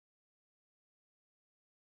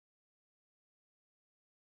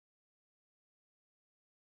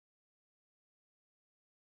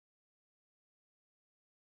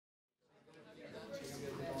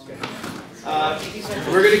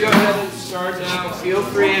We're going to go ahead and start now. Feel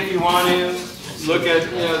free if you want to look at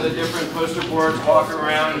the different poster boards, walk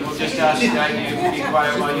around. We'll just ask that you be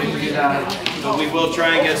quiet while you do that. But we will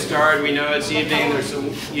try and get started. We know it's evening. There's some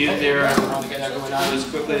youth there. I want to get that going on as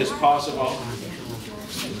quickly as possible.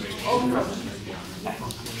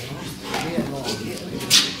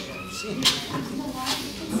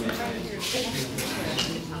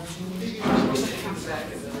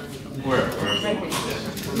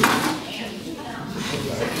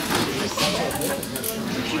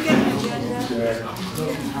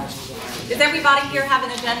 Does everybody here have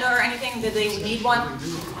an agenda or anything? Did they need one?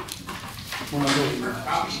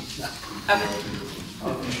 Okay.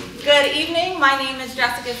 Good evening. My name is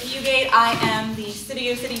Jessica Fugate. I am the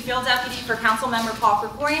Studio City Field Deputy for Council Member Paul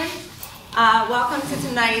Krikorian. Welcome to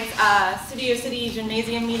tonight's Studio City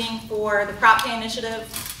Gymnasium meeting for the Prop Day Initiative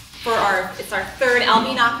for it's our third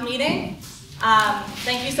LVNOC meeting.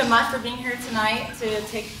 Thank you so much for being here tonight to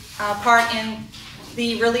take part in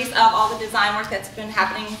the release of all the design work that's been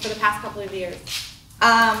happening for the past couple of years.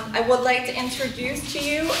 I would like to introduce to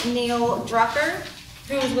you Neil Drucker,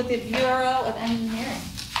 who is with the Bureau of Engineering.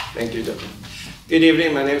 Thank you, Debbie. Good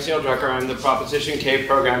evening, my name is Neil Drucker. I'm the Proposition K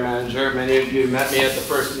Program Manager. Many of you met me at the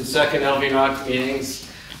first and second LVNOC meetings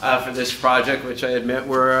for this project, which I admit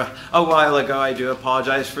were a while ago. I do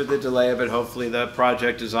apologize for the delay, but hopefully the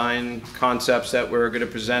project design concepts that we're going to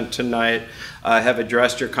present tonight have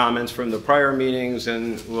addressed your comments from the prior meetings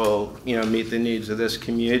and will meet the needs of this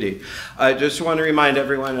community. I just want to remind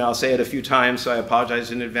everyone, and I'll say it a few times, so I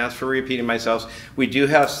apologize in advance for repeating myself. We do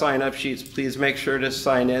have sign-up sheets. Please make sure to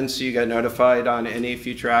sign in so you get notified on any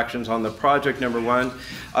future actions on the project, number one.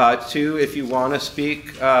 Two, if you want to speak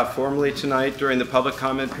formally tonight during the public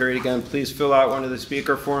comment period, again, please fill out one of the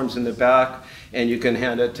speaker forms in the back, and you can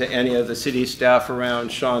hand it to any of the city staff around.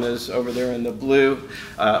 Sean is over there in the blue,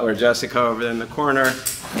 or Jessica over there in the corner,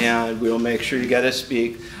 and we will make sure you get to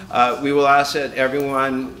speak. We will ask that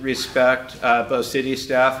everyone respect both city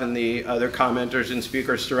staff and the other commenters and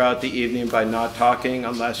speakers throughout the evening by not talking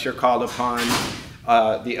unless you're called upon.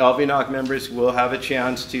 The LVNOC members will have a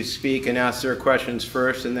chance to speak and ask their questions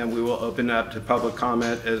first, and then we will open up to public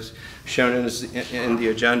comment as shown in the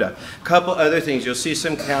agenda. A couple other things. You'll see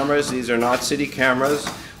some cameras. These are not city cameras.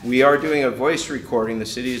 We are doing a voice recording. The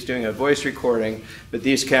city is doing a voice recording, but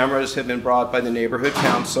these cameras have been brought by the neighborhood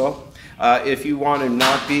council. If you want to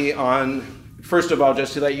not be on, first of all,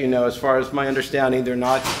 just to let you know, as far as my understanding, they're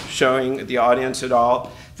not showing the audience at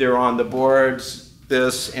all. They're on the boards,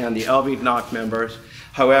 this, and the LVNOC members.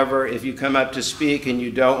 However, if you come up to speak and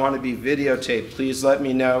you don't want to be videotaped, please let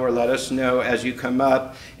me know or let us know as you come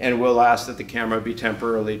up, and we'll ask that the camera be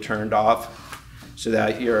temporarily turned off so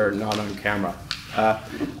that you're not on camera.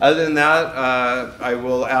 Other than that, I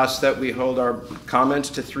will ask that we hold our comments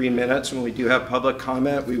to 3 minutes. When we do have public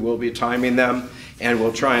comment, we will be timing them, and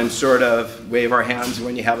we'll try and sort of wave our hands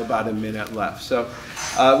when you have about a minute left. So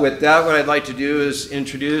with that, what I'd like to do is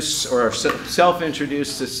introduce or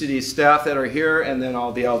self-introduce the city staff that are here, and then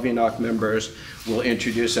all the LVNOC members will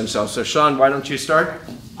introduce themselves. So Sean, why don't you start?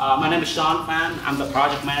 My name is Sean Fan. I'm the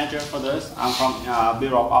project manager for this. I'm from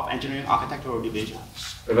Bureau of Engineering Architectural Division.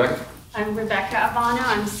 Rebecca? I'm Rebecca Avano.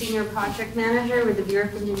 I'm Senior Project Manager with the Bureau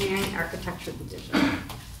of Engineering Architecture Division.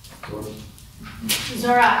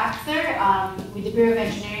 Zora Akhtar, with the Bureau of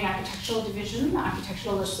Engineering Architectural Division,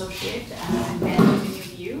 Architectural Associate, and I've met many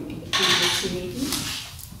of you in the previous two meetings.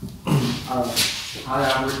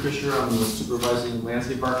 Hi, I'm Rick Fisher. I'm the Supervising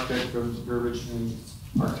Landscape Architect for the Bureau of Engineering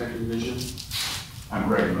Architecture Division. I'm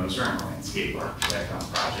Greg Moser. I'm a landscape architect on the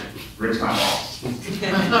project. Rick's my boss.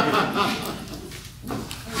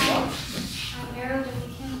 I'm Arrow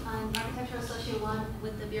Dominican. I'm Architectural Associate 1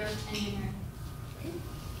 with the Bureau of Engineering.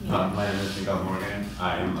 My name is Miguel Morgan.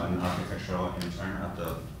 I am an architectural intern at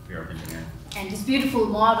the Bureau of Engineering. And this beautiful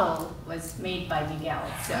model was made by Miguel.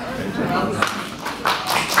 So.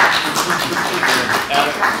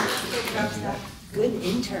 Good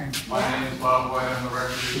intern. My name is Bob White. I'm the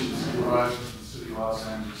Recreation Supervisor for the City of Los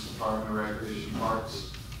Angeles Department of Recreation Parks.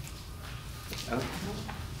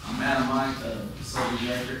 I'm Adam Mike, Facility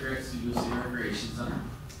Director here at Studio City Recreation Center.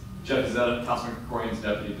 Jeff Zeta, Councilman Krikorian's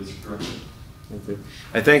Deputy District Director.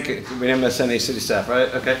 I think we didn't miss any city staff, right?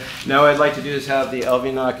 Okay. Now what I'd like to do is have the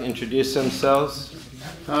LVNOC introduce themselves.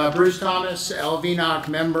 Bruce Thomas, LVNOC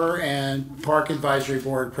member and Park Advisory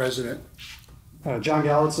Board President. John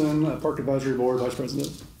Galatzan, Park Advisory Board Vice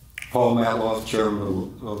President. Paul Matloff,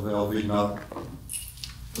 Chairman of LVNOC.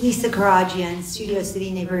 Lisa Karadijian, Studio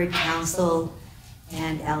City Neighborhood Council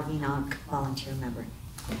and LVNOC volunteer member.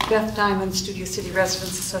 Beth Dymond, Studio City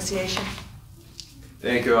Residents Association.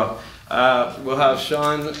 Thank you all. We'll have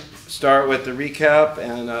Sean start with the recap,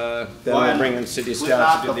 and then we'll bring in city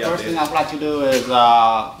staff to do the update. The first thing update. I'd like to do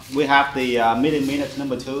is we have the meeting minutes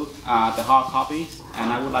number 2, the hard copies,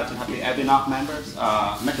 and I would like to have the LVNOC members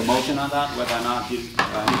make a motion on that, whether or not you need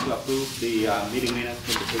to approve the meeting minutes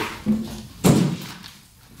number 2.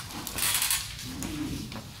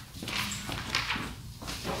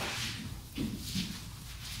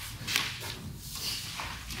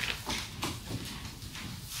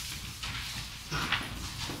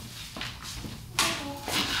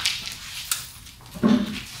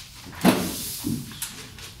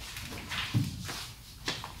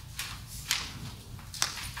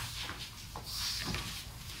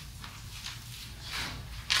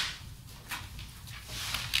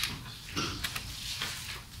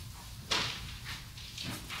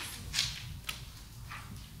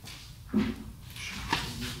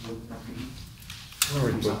 Why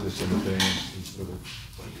don't we put this in advance instead of,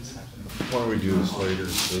 why don't we do this later,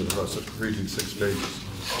 so reading 6 pages?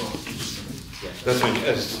 That's when,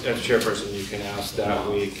 as chairperson, you can ask that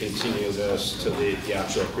we continue this to the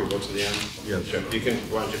actual approval to the end. Yeah. Sure. You can,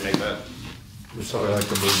 why don't you make that? Would somebody like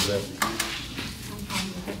to move that?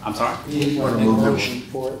 I'm sorry? You want to make a motion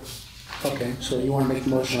for it? Okay, so you want to make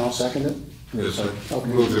the motion, I'll second it? Yes, I Okay.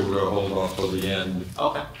 move that we'll hold off till the end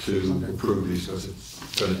Okay. to approve these, because it's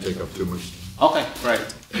going to take up too much. Okay, great.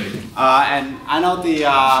 And I know the,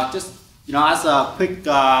 just, as a quick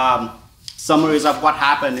summaries of what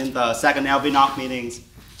happened in the second LVNOC meetings,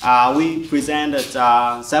 we presented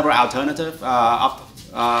several alternatives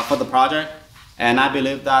for the project. And I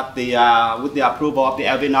believe that with the approval of the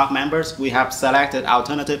LVNOC members, we have selected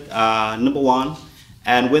alternative number 1.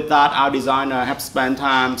 And with that, our designer have spent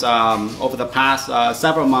time over the past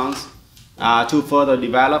several months to further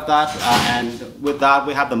develop that. And with that,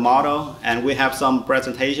 we have the model, and we have some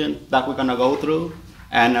presentation that we're gonna go through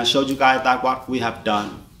and show you guys that what we have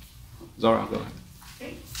done. Zora, go ahead.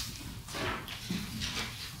 Okay.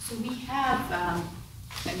 So we have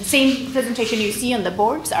the same presentation you see on the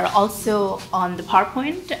boards are also on the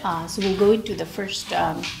PowerPoint. So we'll go into the first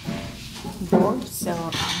board. So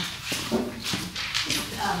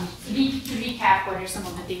to recap, what are some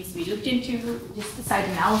of the things we looked into? Just the site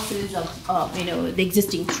analysis of the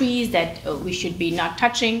existing trees that we should be not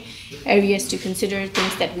touching, areas to consider,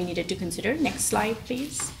 things that we needed to consider. Next slide,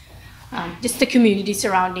 please. Just the community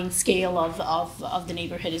surrounding scale of the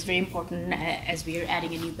neighborhood is very important as we are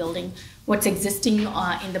adding a new building. What's existing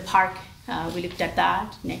in the park, we looked at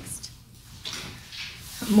that. Next.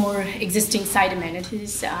 More existing site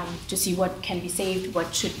amenities to see what can be saved,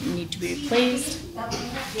 what should need to be replaced.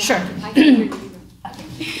 Sure. Okay.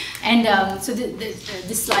 And so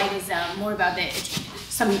this slide is more about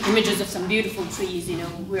some images of some beautiful trees.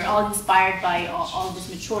 We're all inspired by all these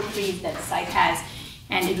mature trees that the site has.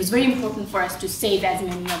 And it was very important for us to save as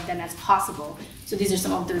many of them as possible. So these are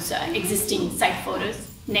some of those existing site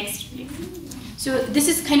photos. Next, please. So this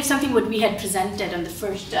is kind of something what we had presented on the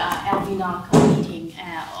first LVNOC meeting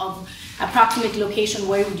of approximate location,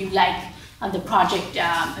 where would you like the project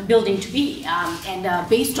building to be. And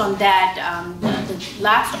based on that, the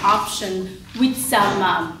last option with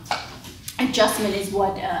some adjustment is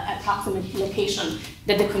what approximate location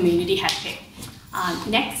that the community had picked.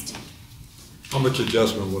 Next. How much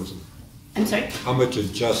adjustment was it? I'm sorry? How much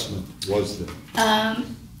adjustment was there?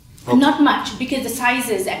 Not much, because the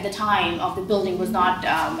sizes at the time of the building was not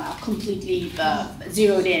completely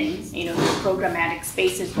zeroed in. The programmatic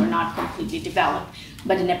spaces were not completely developed,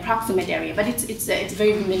 but an approximate area. But it's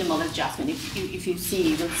very minimal adjustment. If you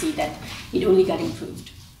see, you will see that it only got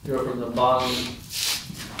improved. You're from the bottom.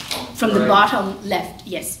 From the bottom left,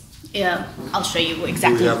 yes. I'll show you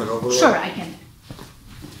exactly. Do we have an overlay? Sure, I can.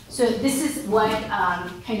 So this is what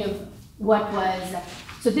what was.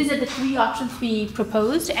 So these are the 3 options we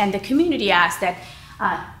proposed, and the community asked that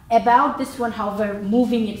about this one, however,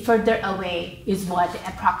 moving it further away is what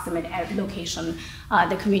approximate location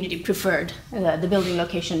the community preferred the building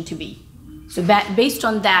location to be. So based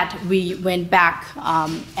on that, we went back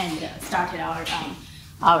and started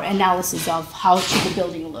our analysis of how should the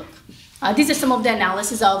building look. These are some of the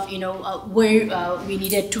analysis of where we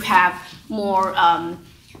needed to have more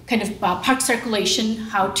kind of park circulation,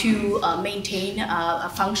 how to maintain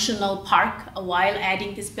a functional park while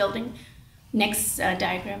adding this building. Next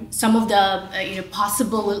diagram. Some of the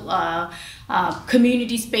possible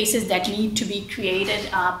community spaces that need to be created,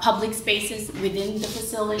 public spaces within the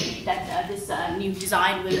facility that this new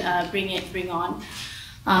design will bring on.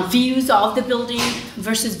 Views of the building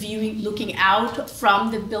versus looking out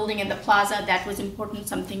from the building and the plaza. That was important,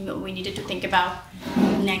 something that we needed to think about.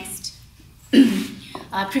 Next.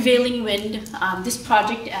 prevailing wind. This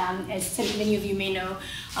project, as many of you may know,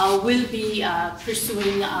 will be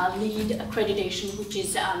pursuing LEED accreditation, which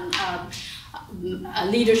is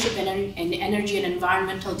leadership in energy and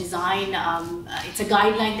environmental design. It's a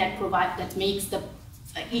guideline that makes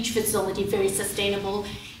each facility very sustainable.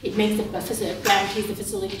 It makes guarantees the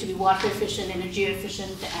facility to be water efficient, energy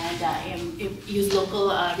efficient, and use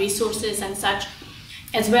local resources and such.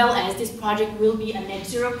 As well as this project will be a net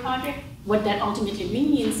zero project. What that ultimately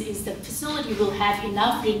means is the facility will have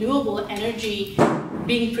enough renewable energy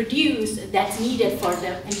being produced that's needed for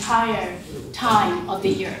the entire time of the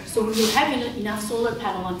year. So we will have enough solar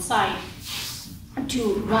panel on site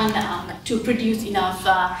to run, to produce enough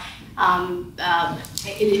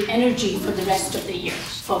energy for the rest of the year,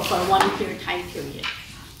 for 1 year time period.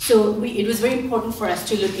 So it was very important for us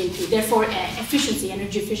to look into, therefore, efficiency,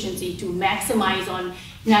 energy efficiency, to maximize on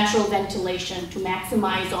natural ventilation, to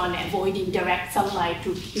maximize on avoiding direct sunlight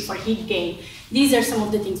for heat gain. These are some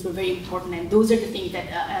of the things were very important, and those are the things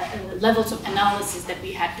that levels of analysis that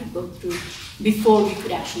we had to go through before we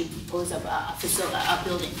could actually propose a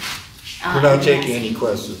building. We're not taking any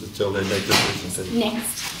questions until they make the presentation.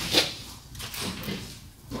 Next.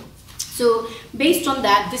 So based on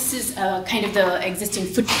that, this is kind of the existing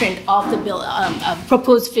footprint of the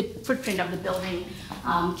proposed footprint of the building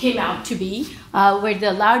came out to be, where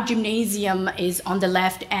the large gymnasium is on the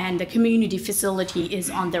left and the community facility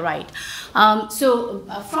is on the right. So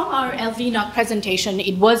from our LVNOC presentation,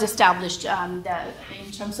 it was established in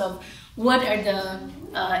terms of what are the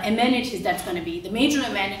amenities that's going to be. The major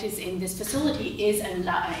amenities in this facility is a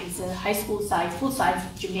high school size, full-size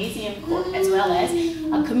gymnasium court, as well as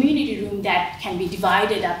a community room that can be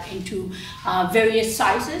divided up into various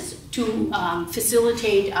sizes to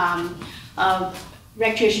facilitate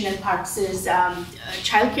recreation and parks,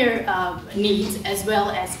 childcare needs, as well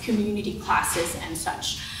as community classes and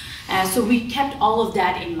such. So we kept all of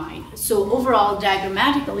that in mind. So overall,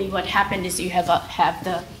 diagrammatically, what happened is you have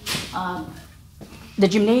the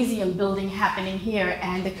gymnasium building happening here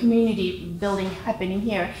and the community building happening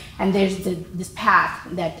here, and there's this path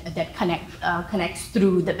that connects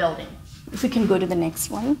through the building. If we can go to the next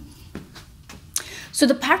one. So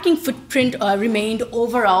the parking footprint remained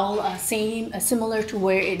overall similar to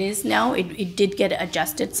where it is now. It did get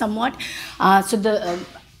adjusted somewhat. But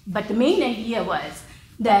the main idea was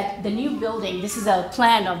that the new building, this is a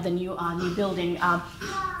plan of the new building,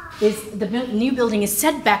 new building is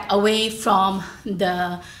set back away from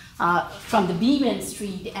the Beeman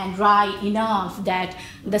Street and Rye enough that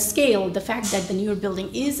the scale, the fact that the newer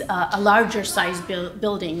building is a larger size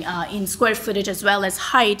building in square footage as well as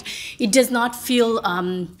height, it does not feel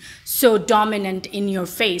so dominant in your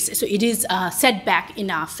face. So it is set back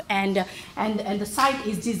enough, and the site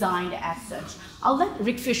is designed as such. I'll let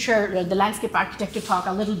Rick Fisher, the landscape architect, to talk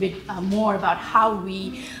a little bit more about how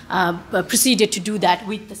we proceeded to do that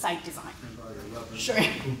with the site design. Sure.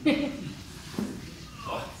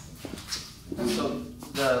 So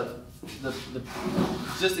the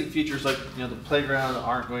existing features, like the playground,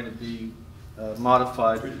 aren't going to be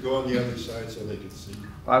modified. Could you go on the other side so they can see?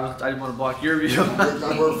 I didn't want to block your view.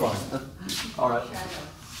 We're fine. All right.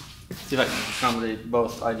 See if I can accommodate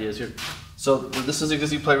both ideas here. So this is the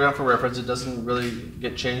existing playground for reference. It doesn't really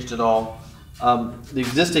get changed at all. The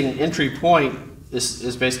existing entry point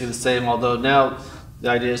is basically the same, although now the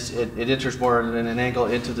idea is it enters more at an angle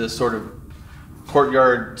into this sort of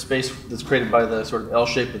courtyard space that's created by the sort of L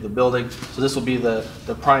shape of the building. So this will be the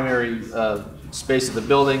primary space of the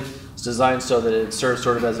building. It's designed so that it serves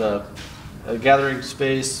sort of as a gathering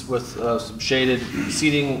space with some shaded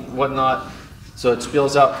seating, whatnot. So it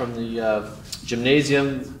spills out from the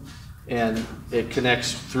gymnasium, and it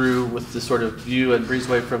connects through with the sort of view and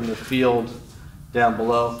breezeway from the field down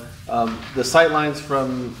below. The sight lines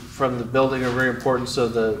from the building are very important,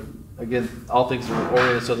 so again, all things are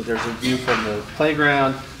oriented so that there's a view from the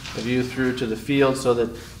playground, a view through to the field, so that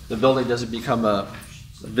the building doesn't become a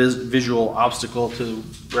visual obstacle to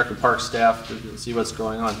Rec and Park staff to see what's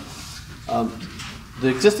going on. The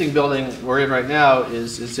existing building we're in right now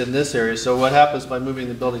is in this area, so what happens by moving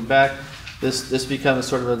the building back, this becomes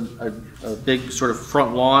sort of a big sort of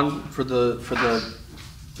front lawn for the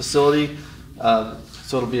facility.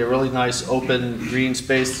 So it'll be a really nice open green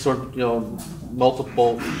space, sort of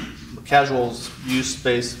multiple casual use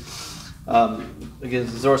space. Again, as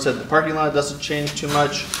Zora said, the parking lot doesn't change too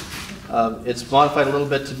much. It's modified a little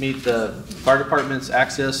bit to meet the fire department's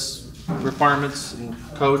access requirements and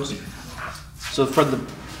codes. So from the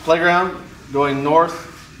playground going north,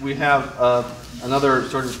 we have another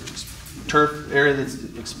sort of turf area that's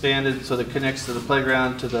expanded so that connects to the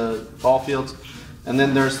playground, to the ball fields. And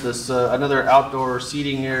then there's this another outdoor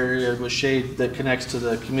seating area with shade that connects to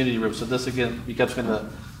the community room. So this again becomes kind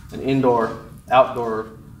of an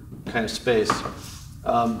indoor-outdoor kind of space.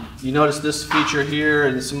 You notice this feature here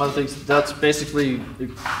and some other things. That's basically a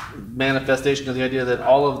manifestation of the idea that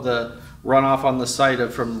all of the runoff on the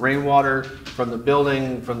site from rainwater, from the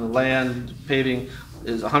building, from the land, paving,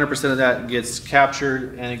 is 100% of that gets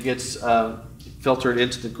captured and it gets filtered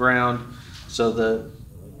into the ground. So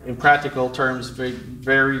in practical terms,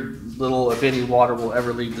 very little, if any, water will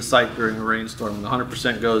ever leave the site during a rainstorm.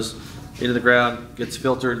 100% goes into the ground, gets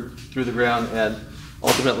filtered through the ground, and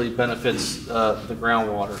ultimately benefits the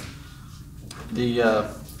groundwater. The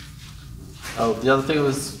other thing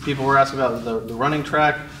was people were asking about the running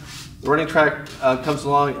track. The running track comes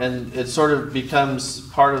along and it sort of becomes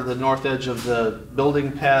part of the north edge of the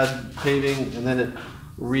building pad paving, and then it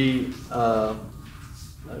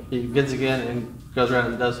begins again and goes around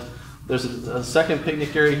and does. There's a second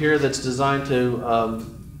picnic area here that's designed to,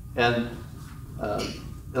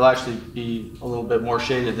 it'll actually be a little bit more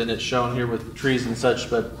shaded than it's shown here with trees and such,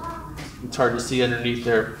 but it's hard to see underneath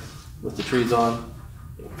there with the trees on.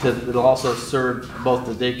 It'll also serve both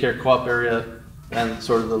the daycare co-op area and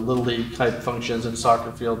sort of the Little League type functions and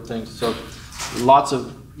soccer field things. So lots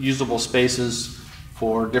of usable spaces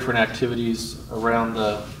for different activities around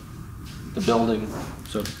the building.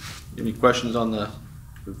 So any questions on the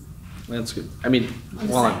landscape? I mean,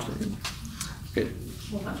 while I'm saying. Okay.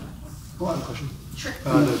 Well, I have a question. Sure.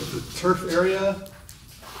 The turf area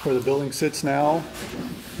where the building sits now,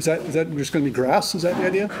 is that just going to be grass? Is that the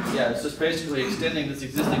idea? Yeah, it's just basically extending this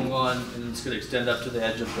existing lawn, and it's going to extend up to the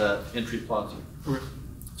edge of the entry plaza. Okay.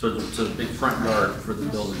 So it's a big front yard for the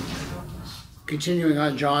building. Continuing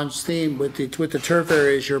on John's theme with the turf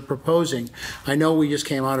areas you're proposing, I know we just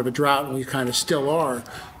came out of a drought and we kind of still are.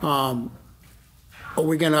 Are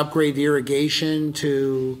we going to upgrade the irrigation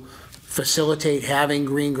to facilitate having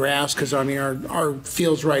green grass? Because I mean, our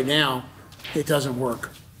fields right now, it doesn't work.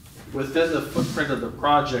 Within the footprint of the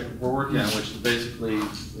project we're working on, which is basically,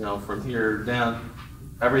 from here down,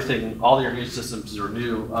 everything, all the irrigation systems are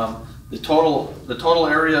new. The total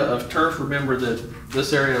area of turf, remember that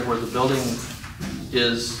this area where the building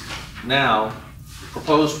is now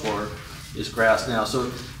proposed for is grass now. So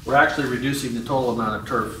we're actually reducing the total amount of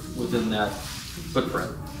turf within that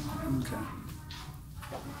footprint. Okay.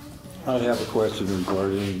 I have a question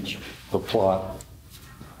regarding the plot.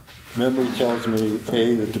 Memory tells me,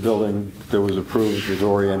 A, that the building that was approved was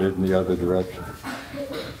oriented in the other direction,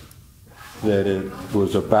 that it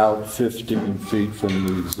was about 15 feet from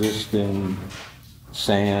the existing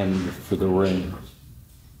sand for the ring.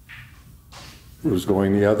 It was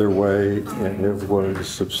going the other way, and it was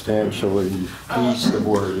substantially east of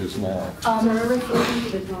where it is now. We're referring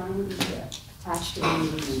to the drawing attached to the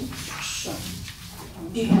meeting.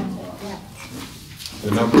 Do you have that?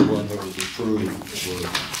 The number one that was approved was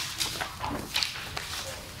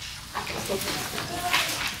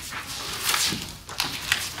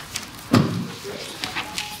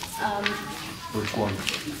which one?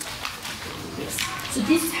 So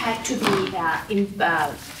this had to be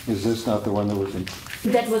Is this not the one that was in?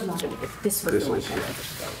 that was not, this was the one.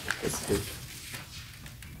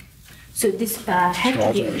 So this had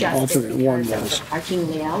to be adjusted because of the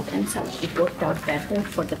parking layout and such. It worked out better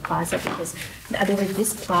for the plaza because otherwise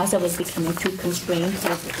this plaza was becoming too constrained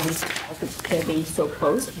because it was being so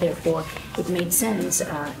close. Therefore, it made sense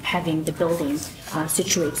having the building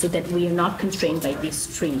situated so that we are not constrained by this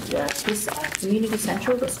street. This community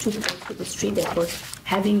center was too close to the street. Therefore,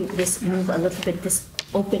 having this move a little bit, this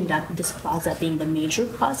opened up this plaza being the major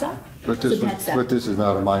plaza. But this, but this is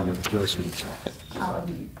not a minor adjustment.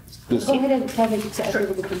 Go ahead and tell me exactly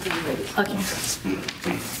what the continue is. Okay.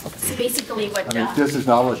 So basically what... I mean, this is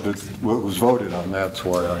not what was voted on, that's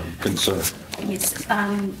why I'm concerned. Yes,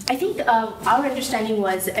 I think our understanding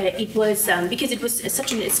was it was because it was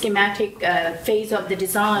such a schematic phase of the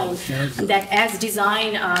design that as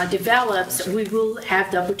design develops, we will have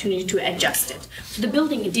the opportunity to adjust it. So the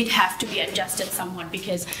building did have to be adjusted somewhat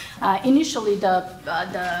because initially the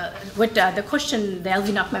question the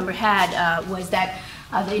LVNOC member had was that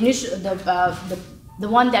the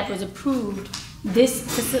one that was approved, this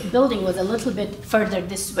building was a little bit further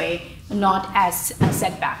this way, not as a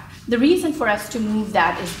setback. The reason for us to move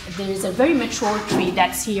that is there is a very mature tree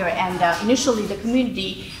that's here, and initially the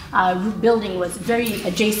community building was very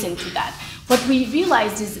adjacent to that. What we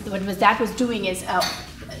realized is what that was doing is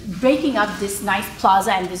breaking up this nice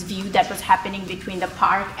plaza and this view that was happening between the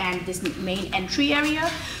park and this main entry area.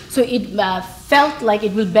 So it felt like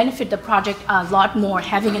it will benefit the project a lot more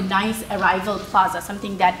having a nice arrival plaza,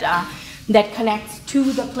 something that that connects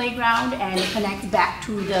to the playground and connects back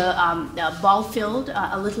to the ball field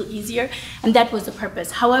a little easier, and that was the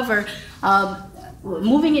purpose. However,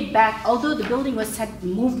 moving it back, although the building was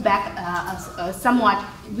moved back somewhat,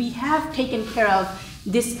 we have taken care of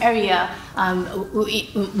this area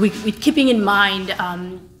with keeping in mind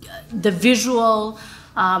the visual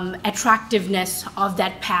attractiveness of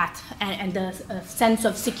that path and the sense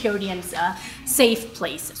of security and safe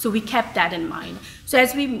place. So we kept that in mind. So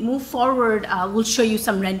as we move forward, we'll show you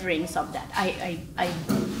some renderings of that. I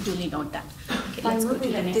duly note that. Okay, let's go to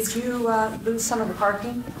the next. Did you lose some of the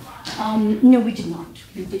parking? No, we did not.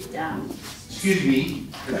 We did. Excuse me,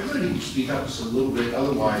 everybody need to speak up just a little bit,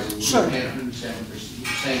 otherwise we can't understand what you're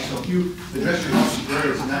saying. So if you address your questions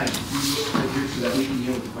very tonight, if you just sit here so that we can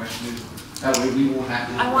deal with the question, that way we won't have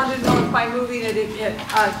to. I wanted to know if by moving it,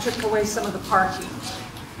 it took away some of the parking.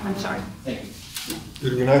 I'm sorry. Thank you.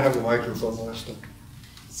 Did we not have a microphone last time?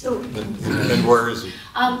 So, and where is he?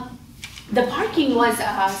 The parking was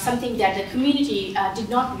something that the community did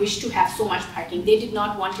not wish to have so much parking. They did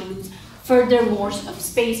not want to lose further more of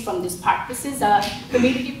space from this park. This is a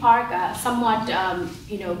community park, somewhat, the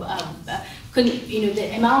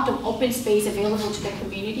amount of open space available to the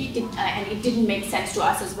community, and it didn't make sense to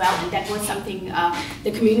us as well, and that was something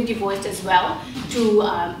the community voiced as well, to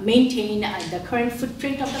maintain the current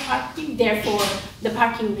footprint of the parking. Therefore, the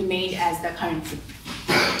parking remained as the current footprint.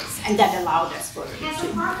 And that allowed us for it. Has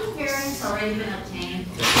the parking variance already been obtained?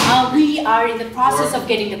 We are in the process of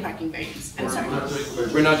getting the parking variance. I'm sorry.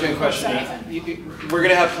 We're not doing question. We're going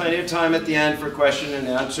to have plenty of time at the end for question and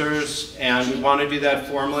answers, and we want to do that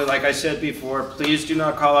formally. Like I said before, please do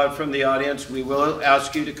not call out from the audience. We will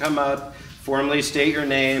ask you to come up, formally state your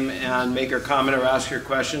name, and make your comment or ask your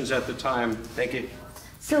questions at the time. Thank you.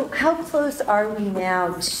 so how close are we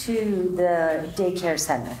now to the daycare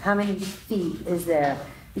center? How many feet is there?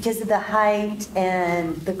 Because of the height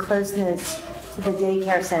and the closeness to the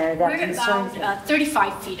daycare center, that we're about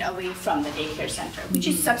 35 feet away from the daycare center, which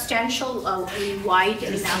is substantial, wide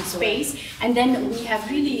enough space. And then we have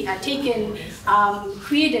really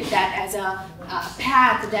created that as a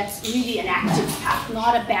path that's really an active path,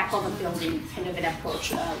 not a back of a building kind of an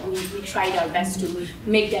approach. We tried our best to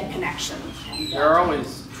make that connection. And, there are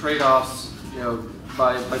always trade-offs,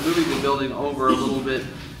 by moving the building over a little bit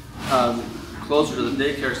closer to the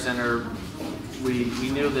daycare center. We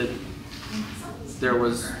knew that there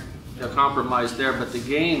was a compromise there, but the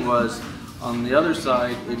gain was on the other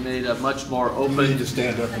side. It made a much more open. You need to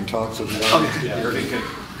stand up and talk so the audience can hear you.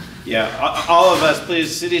 Yeah, all of us,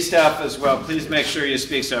 please, city staff as well, please make sure you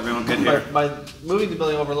speak so everyone can hear. By moving the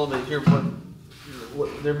building over a little bit here,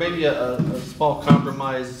 there may be a small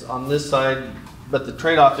compromise on this side, but the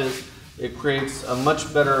trade-off is it creates a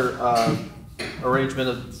much better arrangement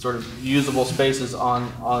of sort of usable spaces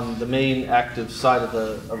on the main active side of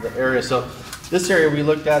the area. So this area, we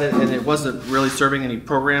looked at it and it wasn't really serving any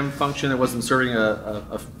program function. It wasn't serving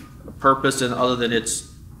a purpose, and other than its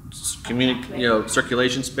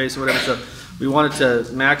circulation space or whatever. So we wanted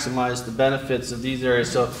to maximize the benefits of these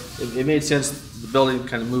areas. So it made sense the building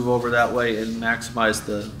kind of move over that way and maximize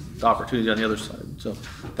the opportunity on the other side. So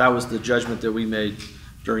that was the judgment that we made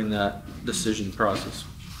during that decision process.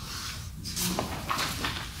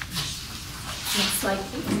 next slide,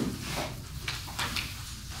 please.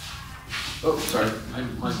 Oh, sorry,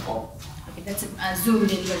 my fault. Okay, that's a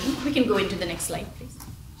zoomed in version. We can go into the next slide, please.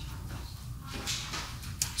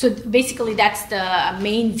 So basically, that's the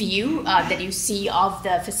main view that you see of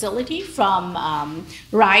the facility from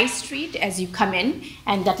Rye Street as you come in,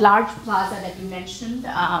 and that large plaza that you mentioned.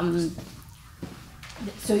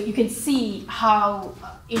 So you can see how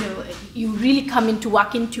you really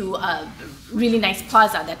walk into a really nice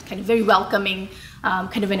plaza that's kind of very welcoming,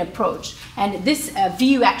 kind of an approach. And this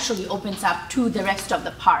view actually opens up to the rest of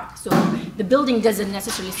the park. So the building doesn't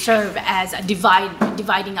necessarily serve as a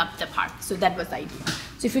dividing up the park. So that was the idea.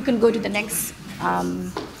 So if we can go to the next,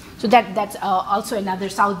 so that's also another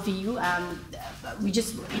south view. We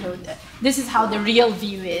just, this is how the real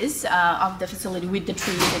view is of the facility with the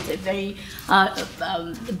trees. It's a very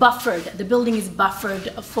buffered. The building is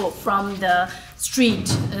buffered from the street,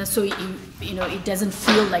 so it doesn't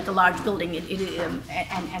feel like a large building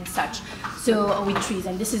and such. So with trees,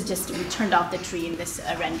 and this is just, we turned off the tree in this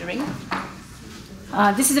rendering.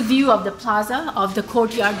 This is a view of the plaza, of the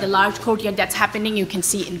courtyard, the large courtyard that's happening. You can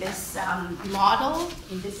see in this model,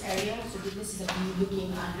 in this area. So this is a view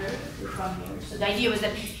looking under from here. So the idea was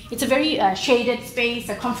that it's a very shaded space,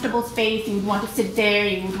 a comfortable space. You would want to sit there.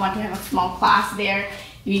 You would want to have a small class there.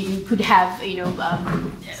 You could have,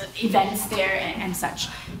 events there and such.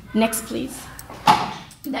 Next, please.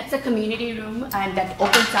 That's a community room, and that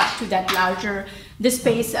opens up to that larger, this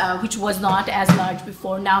space which was not as large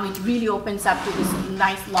before. Now it really opens up to this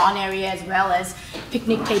nice lawn area as well as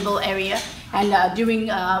picnic table area. And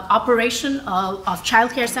during operation of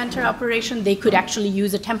childcare center operation, they could actually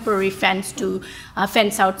use a temporary fence to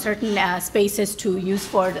fence out certain spaces to use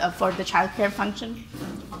for the childcare function.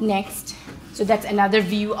 Next. So that's another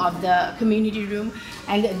view of the community room.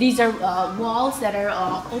 And these are walls that are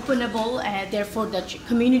openable, therefore the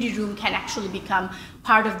community room can actually become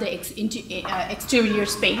part of the exterior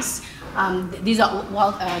space. These are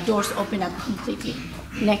wall doors open up completely.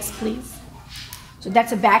 Next, please. So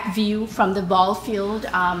that's a back view from the ball field.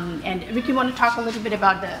 And Rick, you want to talk a little bit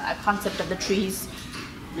about the concept of the trees?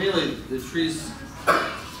 Mainly, the trees,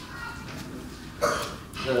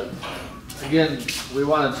 again, we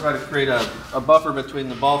want to try to create a buffer between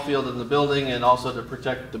the ball field and the building, and also to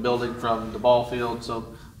protect the building from the ball field. So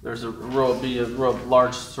there's a row of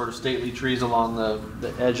large sort of stately trees along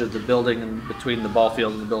the edge of the building and between the ball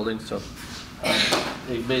field and the building. So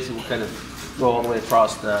they basically will kind of go all the way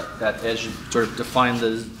across that edge and sort of define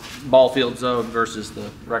the ball field zone versus the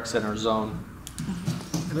rec center zone.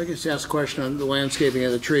 If I could just ask a question on the landscaping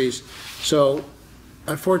of the trees. So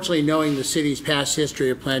unfortunately, knowing the city's past history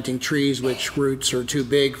of planting trees which roots are too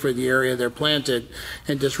big for the area they're planted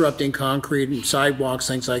and disrupting concrete and sidewalks,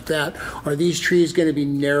 things like that, are these trees going to be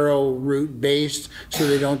narrow root based so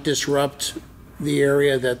they don't disrupt the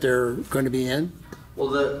area that they're going to be in? Well,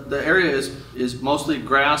 the area is mostly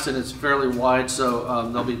grass and it's fairly wide, so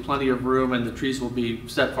there'll be plenty of room, and the trees will be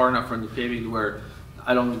set far enough from the paving to where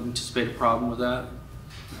I don't anticipate a problem with that.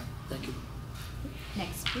 Thank you.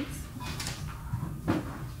 Next, please.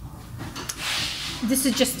 This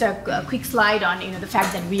is just a quick slide on the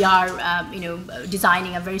fact that we are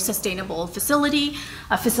designing a very sustainable facility,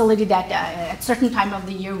 a facility that at certain time of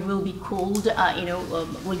the year will be cooled,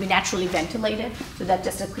 will be naturally ventilated. So that's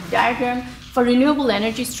just a quick diagram. For renewable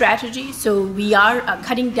energy strategy, so we are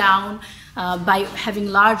cutting down by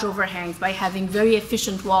having large overhangs, by having very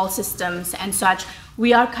efficient wall systems and such.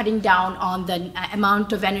 We are cutting down on the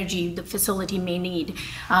amount of energy the facility may need.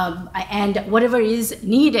 And whatever is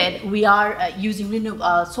needed, we are using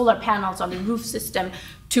solar panels on the roof system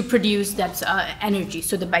to produce that energy,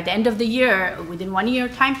 so that by the end of the year, within 1 year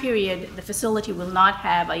time period, the facility will not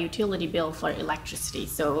have a utility bill for electricity.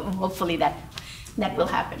 So hopefully that will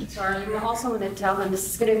happen. So are you also going to tell them this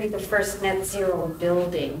is going to be the first net zero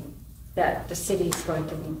building that the city is going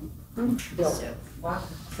to be building? Wow.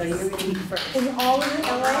 So you're going to be first. In all of LA?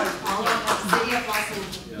 All of the city of Los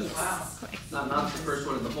Angeles. Yes. Wow. Not the first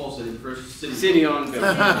one in the whole city, the first city. City-owned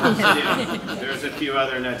building. There's a few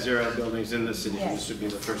other net zero buildings in the city. Yes. This would be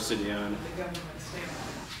the first city-owned.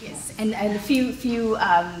 Yes, and a few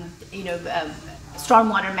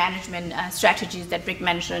stormwater management strategies that Rick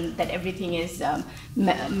mentioned, that everything is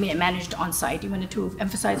managed on site. You wanted to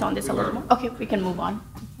emphasize on this a little more? Okay, we can move on.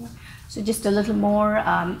 So just a little more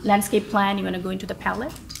landscape plan. You want to go into the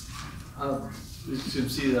palette? You can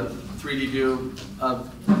see the 3D view.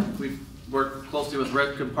 We've worked closely with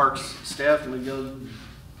Redcomb Park's staff. Can we go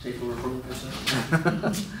take over for a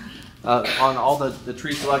second? On all the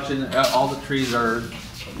tree selection, all the trees are,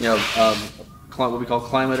 what we call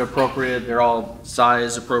climate appropriate. They're all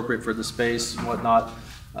size appropriate for the space and whatnot.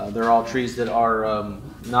 They're all trees that are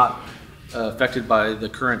not affected by the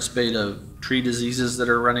current spate of tree diseases that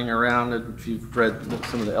are running around. If you've read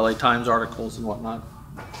some of the LA Times articles and whatnot.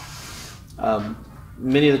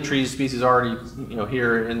 Many of the tree species are already,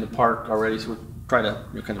 here in the park already, so we're trying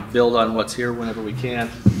to kind of build on what's here whenever we can.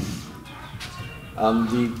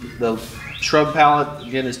 The shrub palette,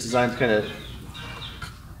 again, is designed to kind of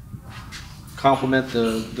complement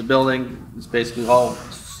the building. It's basically all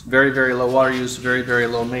very, very low water use, very, very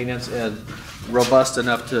low maintenance, and robust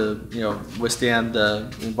enough to withstand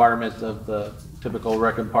the environment of the typical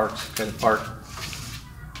Redcomb Parks kind of park.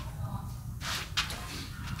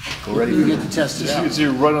 We're ready to get the test it out. Is he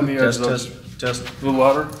right on the edge of Test. the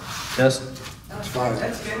water? Test. It's fine.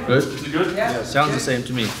 Good? Is it good? Yeah. Sounds the same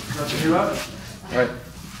to me. Nothing about it? All right.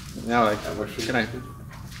 Now can I?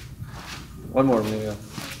 One more, maybe.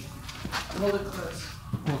 Hold it close.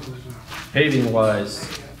 Paving wise,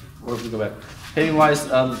 where do we go back? Paving wise,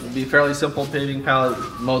 it'd be fairly simple paving palette,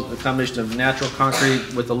 a combination of natural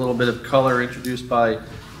concrete with a little bit of color introduced by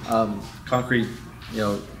concrete,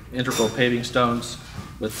 integral paving stones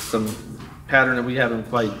with some pattern that we haven't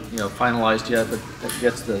quite, finalized yet, but that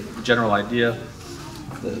gets the general idea.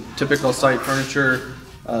 The typical site furniture,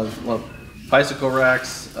 bicycle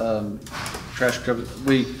racks, trash covers.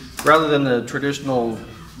 Rather than the traditional,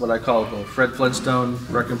 what I call the Fred Flintstone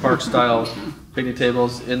Redcomb Park style picnic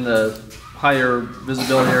tables, in the higher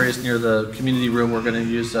visibility areas near the community room, we're going to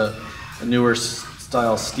use a newer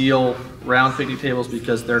style steel round picnic tables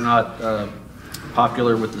because they're not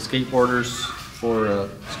popular with the skateboarders for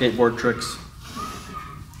skateboard tricks.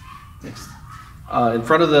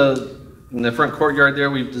 In the front courtyard there,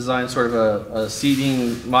 we've designed sort of a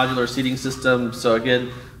modular seating system. So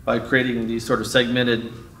again, by creating these sort of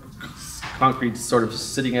segmented concrete sort of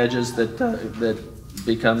sitting edges that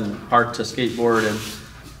become hard to skateboard, and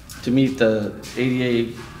to meet the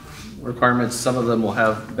ADA requirements, some of them will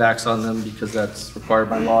have backs on them because that's required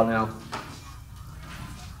by law now.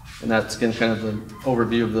 And that's again kind of an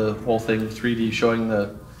overview of the whole thing, 3D showing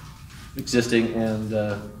the existing and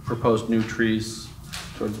proposed new trees.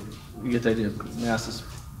 So you get the idea of masses.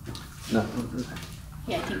 No.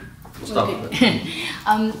 Yeah, I think Stop we're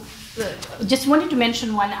good. Just wanted to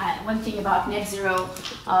mention one thing about net zero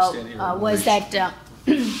was that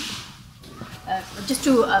just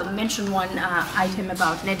to mention one item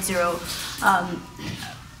about net zero.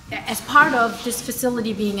 As part of this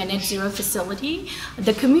facility being a net zero facility,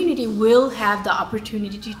 the community will have the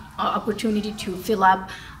opportunity to fill up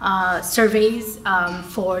surveys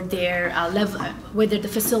for their level, whether the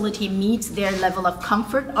facility meets their level of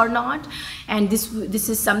comfort or not. And this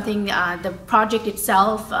is something, the project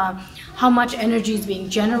itself, how much energy is being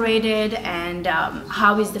generated, and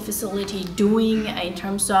how is the facility doing in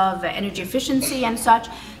terms of energy efficiency and such.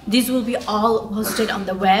 These will be all hosted on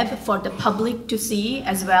the web for the public to see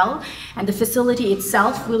as well. And the facility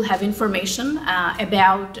itself will have information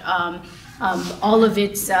about all of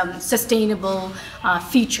its sustainable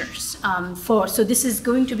features. So this is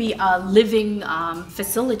going to be a living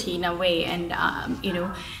facility in a way, and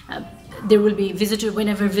there will be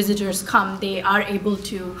whenever visitors come, they are able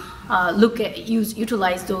to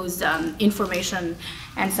utilize those information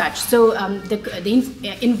and such. So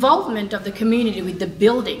the involvement of the community with the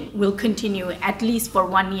building will continue at least for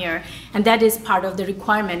 1 year, and that is part of the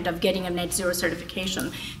requirement of getting a net zero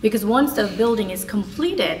certification. Because once the building is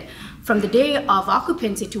completed, from the day of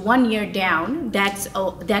occupancy to 1 year down, that's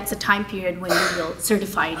a time period when we will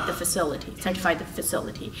certify the facility.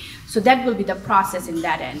 So that will be the process in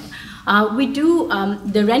that end. We do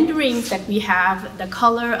the renderings that we have, the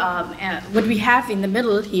color, what we have in the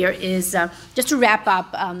middle here is, just to wrap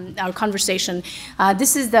up our conversation,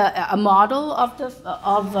 this is a model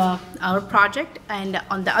of our project, and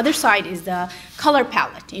on the other side is the color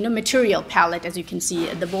palette, material palette, as you can see,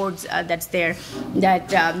 the boards that's there, that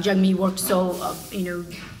Jagmeet worked so,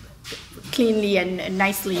 cleanly and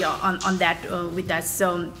nicely on that with us.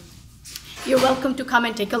 So you're welcome to come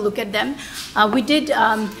and take a look at them. We did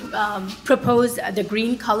propose the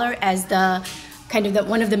green color as the kind of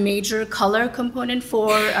one of the major color component for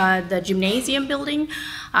the gymnasium building.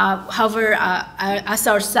 However, us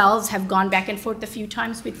ourselves have gone back and forth a few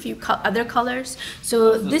times with other colors.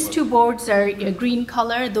 So these two boards are green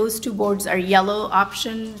color. Those two boards are yellow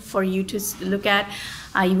option for you to look at.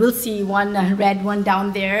 You will see one red one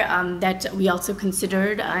down there that we also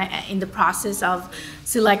considered in the process of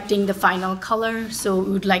selecting the final color. So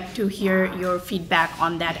we would like to hear your feedback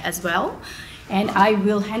on that as well. And I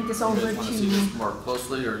will hand this over to you. More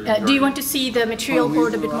closely, or do you want to see the material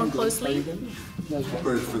board a bit more closely?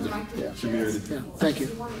 For the community. Yeah, thank you.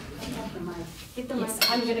 Yes,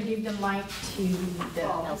 I'm going to give the mic to the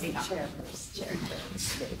LVNOC.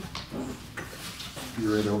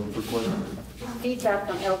 You ready to open for questions? Feedback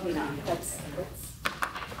on LVNOC, that's.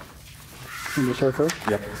 Can you start first?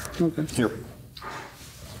 Yep. Okay. Here.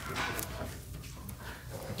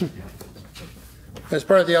 As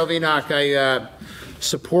part of the LVNOC, I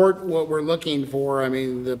support what we're looking for. I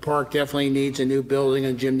mean, the park definitely needs a new building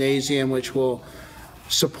and gymnasium, which will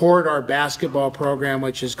support our basketball program,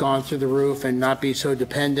 which has gone through the roof, and not be so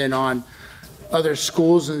dependent on other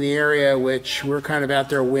schools in the area, which we're kind of at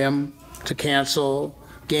their whim to cancel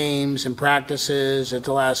games and practices at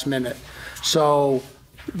the last minute. So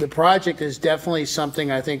the project is definitely something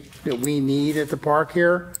I think that we need at the park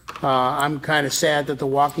here. I'm kind of sad that the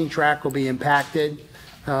walking track will be impacted,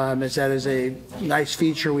 as that is a nice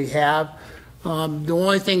feature we have. The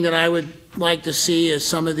only thing that I would like to see is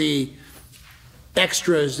some of the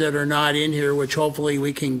extras that are not in here, which hopefully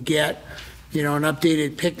we can get, an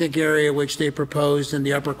updated picnic area, which they proposed in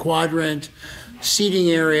the upper quadrant,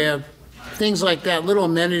 seating area, things like that, little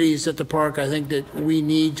amenities at the park I think that we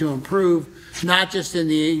need to improve, not just in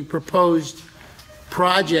the proposed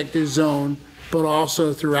project zone, but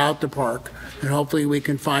also throughout the park. And hopefully we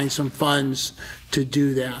can find some funds to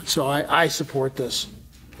do that. So I support this.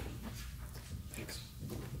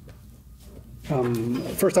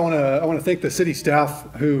 First, I want to thank the city staff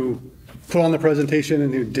who put on the presentation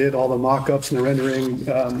and who did all the mock-ups and the rendering.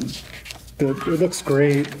 it looks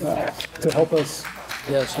great to help us.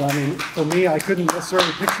 Yes. I mean, for me, I couldn't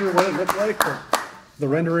necessarily picture what it looked like, but the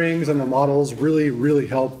renderings and the models really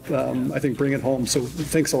help, I think, bring it home. So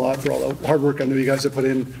thanks a lot for all the hard work I know you guys have put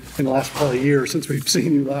in the last probably year since we've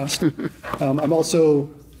seen you last.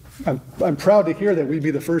 I'm proud to hear that we'd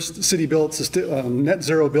be the first city-built net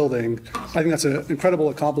zero building. I think that's an incredible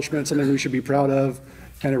accomplishment, something we should be proud of.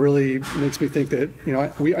 And it really makes me think that, you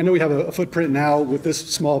know, I know we have a footprint now with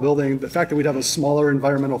this small building. The fact that we'd have a smaller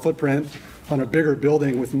environmental footprint on a bigger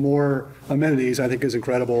building with more amenities, I think is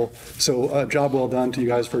incredible. So job well done to you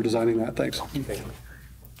guys for designing that. Thanks. Thank you.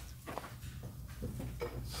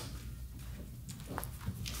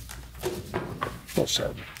 Well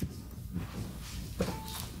said.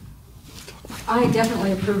 I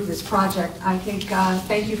definitely approve this project. I think,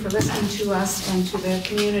 thank you for listening to us and to the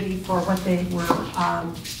community for what they were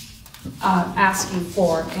asking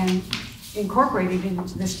for and incorporating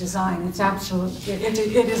into this design. It's absolutely, it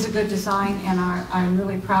is a good design, and I'm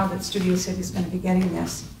really proud that Studio City is going to be getting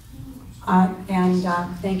this.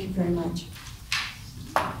 Thank you very much.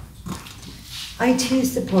 I too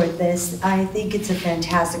support this. I think it's a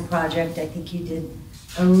fantastic project. I think you did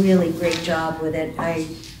a really great job with it. I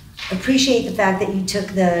appreciate the fact that you took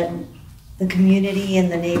the community and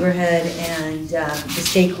the neighborhood and the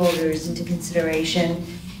stakeholders into consideration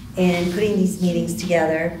in putting these meetings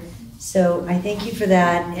together. So I thank you for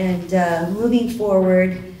that. And moving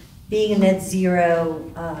forward, being a net zero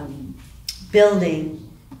building,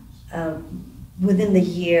 within the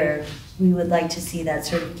year, we would like to see that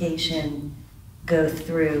certification go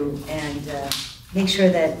through and make sure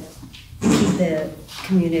that we keep the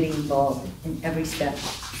community involved in every step.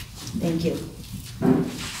 Thank you.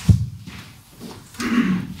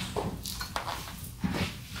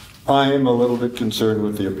 I am a little bit concerned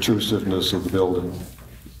with the obtrusiveness of the building.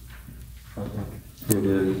 It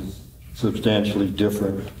is substantially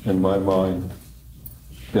different in my mind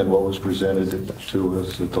than what was presented to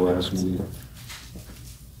us at the last meeting.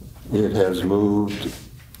 It has moved,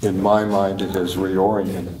 in my mind, it has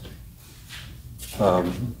reoriented.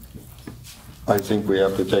 I think we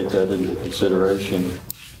have to take that into consideration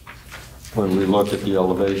when we look at the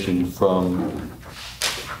elevation from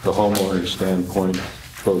the homeowner standpoint,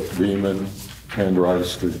 both Beeman and Rye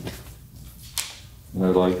Street. And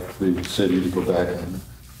I'd like the city to go back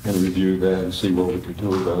and review that and see what we can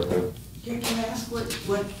do about that. Can I ask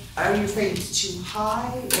what are you afraid it's too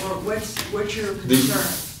high, or what's your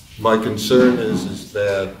concern? My concern is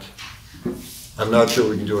that I'm not sure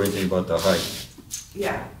we can do anything about the height.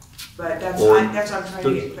 Yeah, but that's what I'm trying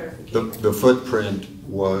to get clarification. The footprint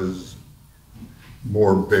was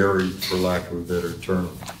more buried, for lack of a better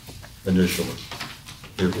term, initially.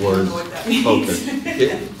 It was, I don't know what that means.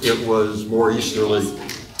 Okay. It was more easterly.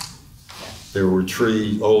 There were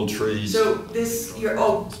old trees. So this,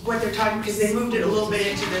 what they're talking, because they moved it a little bit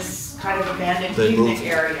into this kind of abandoned picnic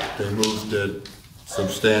area. They moved it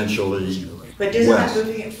substantially But isn't that west.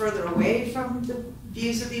 moving it further away from the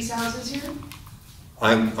views of these houses here?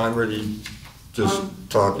 I'm really just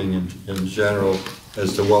talking in general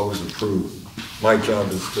as to what was approved. My job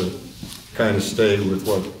is to kind of stay with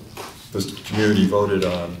what the community voted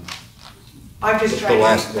on. I'm just trying to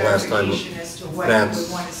get the last time. clarification as to what you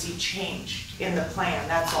would want to see changed in the plan,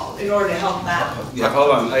 that's all, in order to help that. Yeah, hold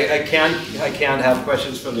on, I can't have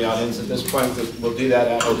questions from the audience at this point, but we'll do that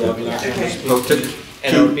after the LVNOC members speak.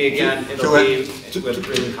 And it'll be again, with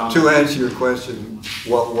written comments. To answer your question,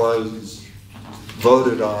 what was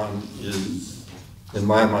voted on is, in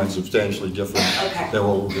my mind, substantially different than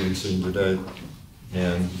what we're being seen today.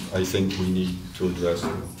 And I think we need to address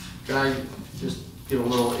it. Can I just give a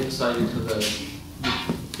little insight into the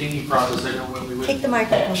thinking process? I know when we went. Take the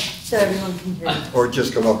microphone so everyone can hear you. Or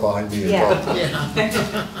just come up behind me and talk.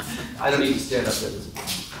 Yeah. I don't need to stand up there.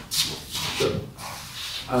 So,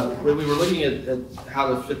 when we were looking at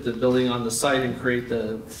how to fit the building on the site and create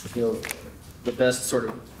the best sort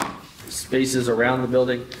of spaces around the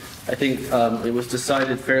building, I think it was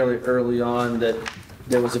decided fairly early on that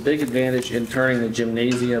there was a big advantage in turning the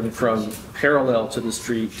gymnasium from parallel to the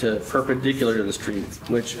street to perpendicular to the street,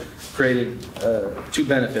 which created two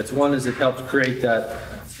benefits. One is it helped create that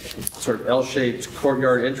sort of L-shaped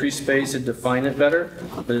courtyard entry space and define it better,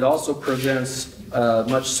 but it also presents a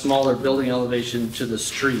much smaller building elevation to the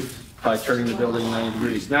street by turning the building 90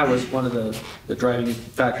 degrees. And that was one of the driving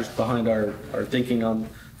factors behind our thinking on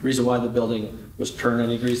the reason why the building was turned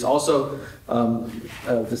 90 degrees. Also,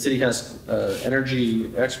 the city has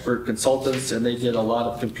energy expert consultants, and they did a lot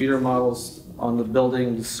of computer models on the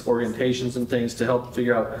building's orientations and things to help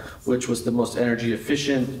figure out which was the most energy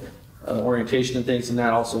efficient orientation and things, and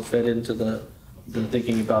that also fed into the been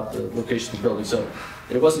thinking about the location of the building. So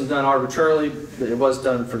it wasn't done arbitrarily, but it was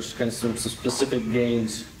done for kind of some specific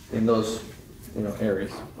gains in those,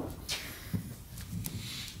 areas.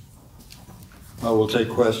 I will take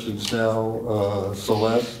questions now.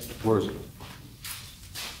 Celeste, where's it?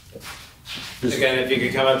 Again, if you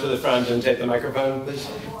could come up to the front and take the microphone, please.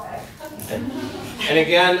 And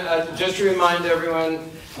again, just to remind everyone,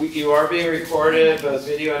 you are being recorded, both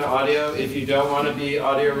video and audio. If you don't want to be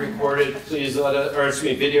audio recorded, please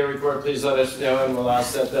video recorded, please let us know, and we'll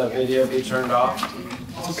ask that the video be turned off.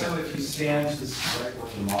 Also, if you stand to the right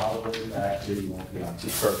where the model is, that video won't be on.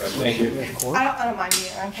 Perfect, thank you. I don't mind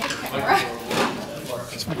being on camera.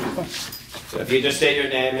 So if you just state your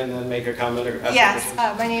name and then make a comment or ask Yes,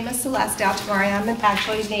 my name is Celeste Altamari. I'm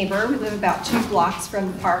actually a neighbor. We live about 2 blocks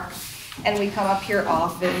from the park, and we come up here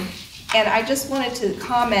often. And I just wanted to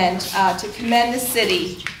comment to commend the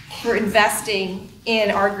city for investing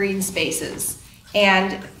in our green spaces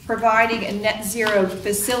and providing a net zero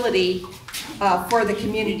facility for the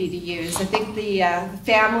community to use. I think the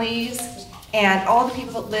families and all the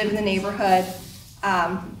people that live in the neighborhood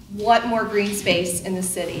want more green space in the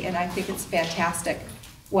city, and I think it's fantastic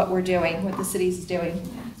what we're doing, what the city's doing.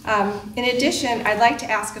 In addition, I'd like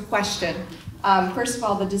to ask a question. First of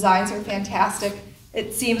all, the designs are fantastic.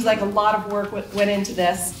 It seems like a lot of work went into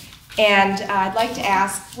this, and I'd like to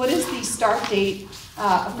ask, what is the start date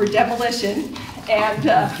for demolition and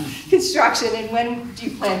construction, and when do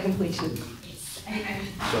you plan completion? I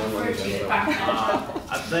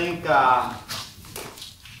think,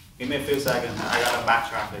 give me a few seconds, I gotta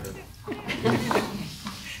backtrack later.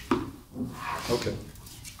 Okay.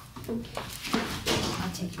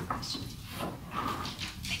 I'll take your question.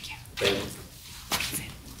 Thank you.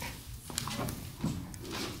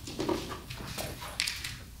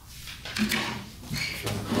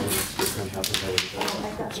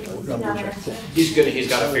 He's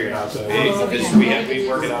got it figured out, so because we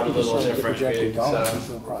work it out a little different.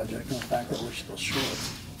 The project, and the fact that we're still short.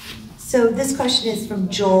 So this question is from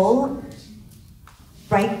Joel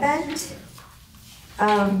Brightbent.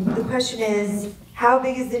 The question is, how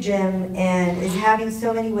big is the gym, and is having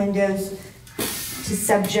so many windows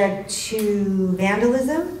subject to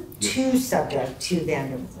vandalism? Too subject to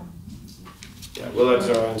vandalism. Yeah, we'll let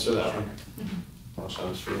Zara answer that one. I'll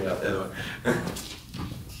figure out the other one.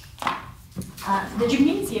 The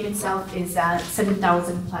gymnasium itself is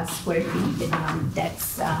 7,000 plus square feet.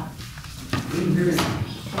 That's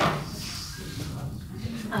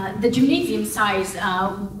the gymnasium size.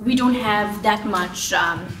 We don't have that much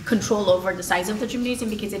control over the size of the gymnasium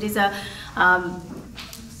because it is a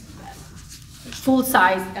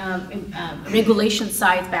full-size,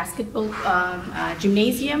 regulation-size basketball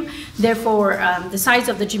gymnasium. Therefore, the size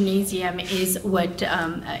of the gymnasium is what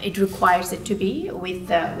it requires it to be, with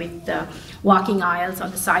walking aisles on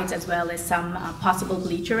the sides as well as some possible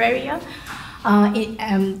bleacher area.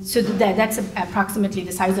 So that's approximately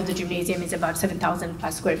the size of the gymnasium is about 7,000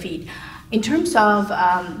 plus square feet. In terms of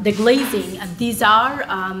the glazing, these are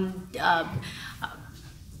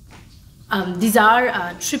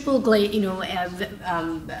triple glaze,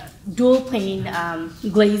 dual pane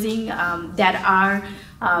glazing that are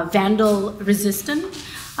vandal resistant,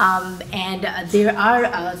 and there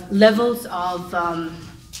are levels of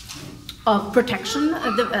protection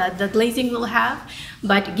the glazing will have.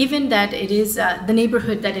 But given that it is the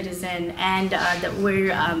neighborhood that it is in and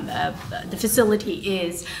where the facility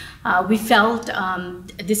is, we felt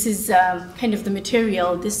this is kind of the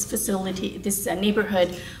material this facility, this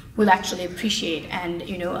neighborhood will actually appreciate and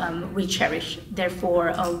will cherish.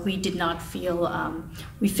 Therefore, we did not feel,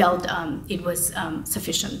 we felt it was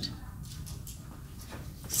sufficient.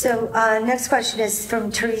 So next question is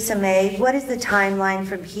from Teresa May. What is the timeline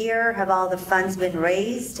from here? Have all the funds been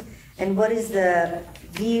raised? And what is the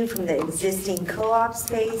view from the existing co-op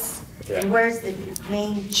space? Yeah. And where's the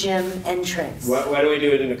main gym entrance? Why don't we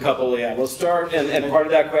do it in a couple? Yeah, we'll start, and part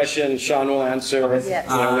of that question Sean will answer with the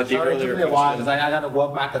earlier question. Because I got to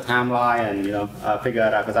work back the timeline and figure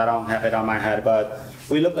it out because I don't have it on my head. But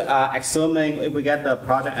we look at assuming if we get the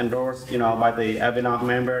project endorsed, by the LVNOC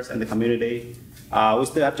members and the community. We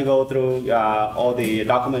still have to go through all the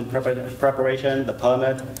document preparation, the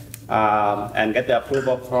permit, and get the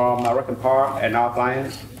approval from Rick Park and our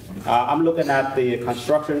clients. I'm looking at the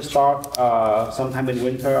construction start sometime in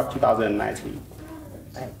winter of 2019.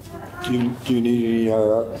 Do you need any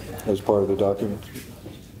as part of the document?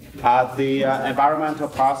 The environmental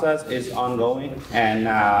process is ongoing, and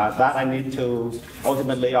that I need to,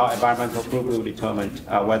 ultimately our environmental group will determine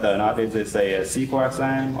whether or not it is a CEQA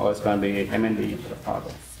exam or it's going to be MND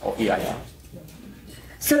project or EIR.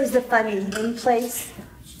 So is the funding in place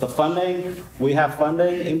the funding, we have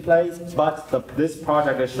funding in place, but this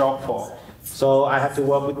project is shortfall. So I have to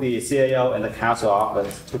work with the CAO and the council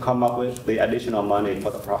office to come up with the additional money for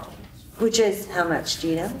the project. Which is how much, do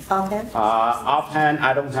you know, offhand? Offhand,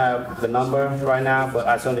 I don't have the number right now, but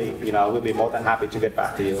I certainly, will be more than happy to get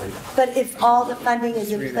back to you. But if all the funding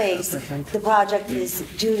is in place, the project is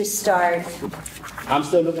due to start? I'm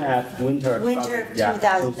still looking at winter. Winter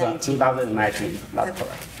 2019. 2019, that's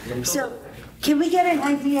correct. So, can we get an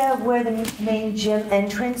idea of where the main gym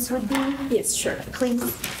entrance would be? Yes, sure. Please,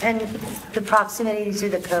 and the proximity to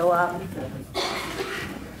the co-op?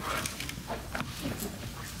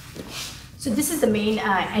 So this is the main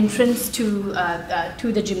entrance to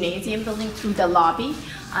the gymnasium building through the lobby.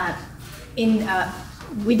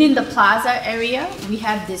 Within the plaza area, we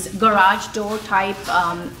have this garage door type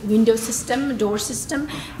door system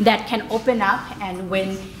that can open up, and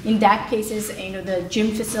when in that cases, the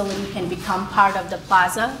gym facility can become part of the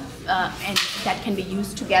plaza, and that can be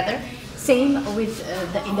used together. Same with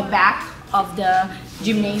in the back of the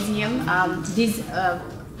gymnasium. These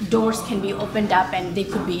doors can be opened up and they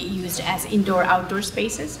could be used as indoor-outdoor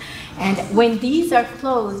spaces. And when these are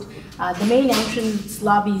closed, the main entrance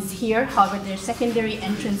lobby is here. However, there's secondary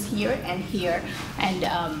entrance here, and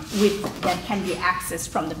that can be accessed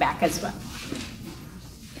from the back as well.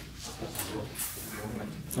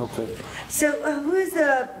 Okay. So who is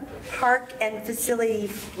the park and facility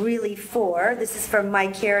really for? This is from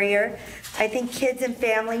Mike Carrier. I think kids and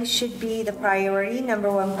families should be the priority,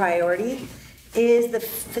 #1 priority. Is the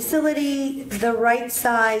facility the right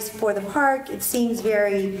size for the park? It seems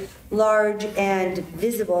very large and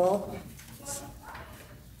visible.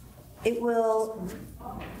 It will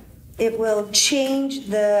change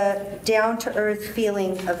the down-to-earth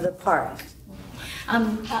feeling of the park.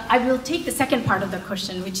 I will take the second part of the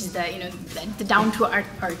question, which is the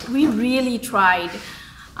down-to-earth part. We really tried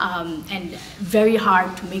and very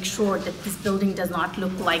hard to make sure that this building does not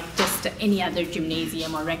look like just any other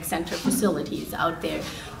gymnasium or rec center facilities out there.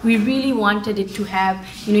 We really wanted it to have,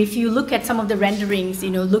 if you look at some of the renderings,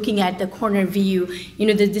 looking at the corner view,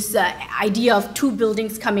 this idea of two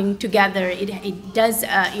buildings coming together, it does,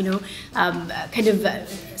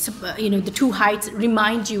 the two heights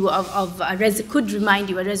remind you could remind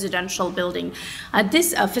you a residential building.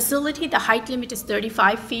 This facility, the height limit is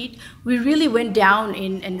 35 feet. We really went down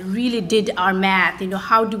and really did our math.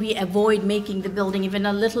 How do we avoid making the building even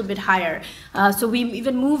a little bit higher? So we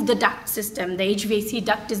even moved the duct system. The HVAC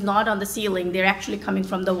duct is not on the ceiling. They're actually coming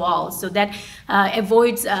from the walls. So that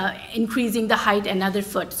avoids increasing the height another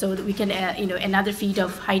foot. So that we can, another feet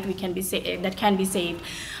of height that can be saved.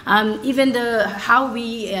 Even how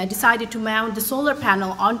we decided to mount the solar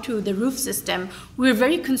panel onto the roof system, we're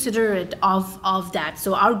very considerate of that.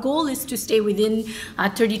 So our goal is to stay within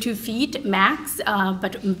 32 feet max,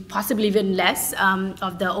 but possibly even less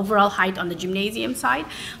of the overall height on the gymnasium side.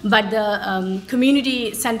 But the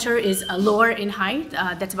community center is lower in height,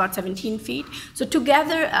 that's about 17 feet. So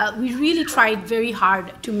together, we really tried very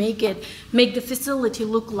hard to make the facility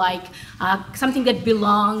look like something that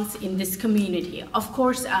belongs in this community. Of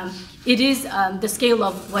course, it is the scale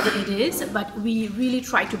of what it is, but we really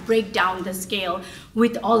try to break down the scale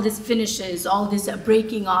with all these finishes, all this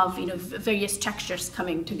breaking of various textures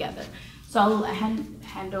coming together. So I'll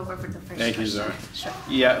hand over for the first question. Thank you, Zara. Sure.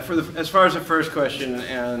 Yeah, as far as the first question,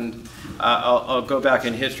 and I'll go back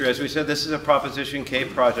in history. As we said, this is a Proposition K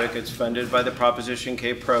project. It's funded by the Proposition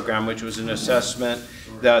K program, which was an assessment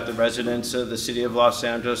that the residents of the city of Los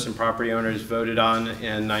Angeles and property owners voted on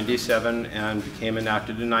in '97 and became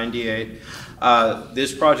enacted in '98.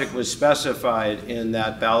 This project was specified in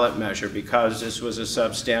that ballot measure because this was a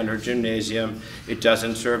substandard gymnasium. It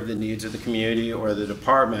doesn't serve the needs of the community or the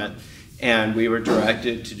department. And we were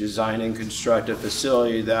directed to design and construct a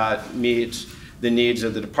facility that meets the needs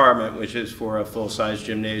of the department, which is for a full-size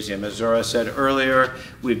gymnasium. As Zora said earlier,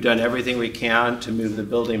 we've done everything we can to move the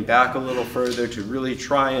building back a little further to really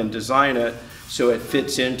try and design it so it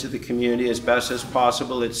fits into the community as best as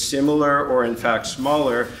possible. It's similar, or in fact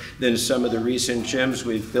smaller, than some of the recent gyms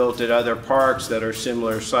we've built at other parks that are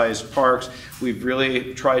similar sized parks. We've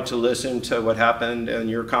really tried to listen to what happened in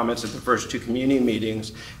your comments at the first two community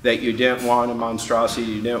meetings, that you didn't want a monstrosity,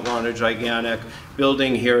 you didn't want a gigantic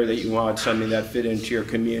building here, that you wanted something that fit into your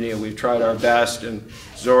community, and we've tried our best, and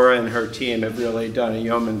Zora and her team have really done a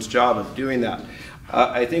yeoman's job of doing that.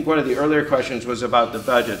 I think one of the earlier questions was about the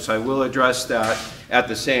budget, so I will address that at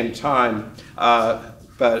the same time,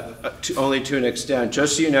 but only to an extent.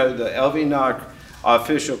 Just so you know, the LVNOC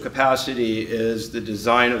official capacity is the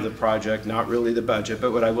design of the project, not really the budget.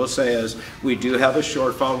 But what I will say is we do have a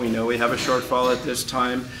shortfall. We know we have a shortfall at this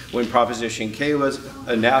time. When Proposition K was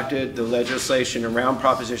enacted, the legislation around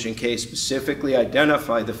Proposition K specifically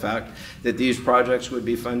identified the fact that these projects would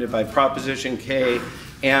be funded by Proposition K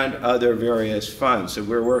and other various funds. So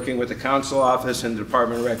we're working with the council office and the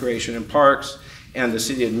Department of Recreation and Parks and the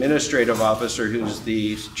city administrative officer, who's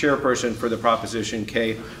the chairperson for the Proposition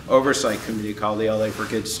K Oversight Committee called the LA for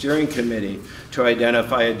Kids Steering Committee, to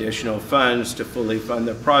identify additional funds to fully fund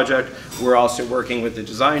the project. We're also working with the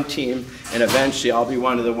design team, and eventually I'll be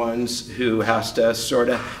one of the ones who has to sort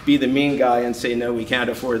of be the mean guy and say, no, we can't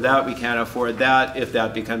afford that, we can't afford that, if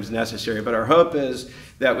that becomes necessary. But our hope is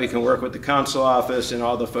that we can work with the council office and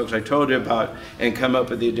all the folks I told you about and come up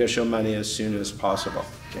with the additional money as soon as possible.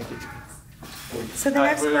 Thank you. So the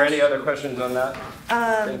next were there any other questions on that?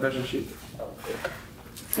 Any question sheet?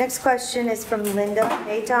 Next question is from Linda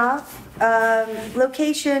Maytoff.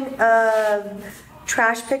 Location of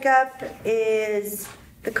trash pickup, is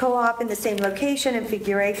the co-op in the same location and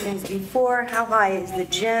configuration as before? How high is the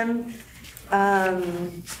gym?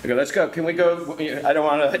 Okay, let's go. Can we go? I don't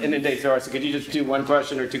want to inundate the so could you just do one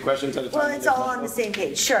question or two questions at a time? Well, it's all on the same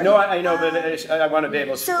page, sure. No, I know, but I want to be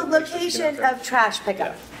able to. So location of trash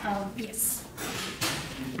pickup. Yes.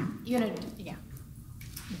 Yeah.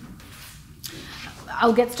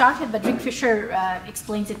 I'll get started, but Rick Fisher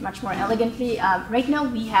explains it much more elegantly. Right now,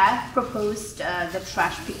 we have proposed the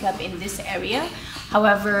trash pickup in this area.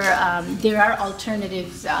 However, there are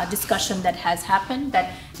alternatives, discussion that has happened,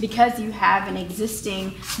 that because you have an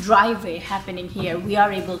existing driveway happening here, we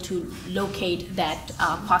are able to locate that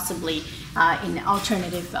possibly in an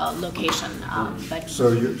alternative location. But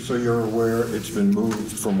So you're aware it's been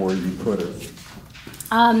moved from where you put it?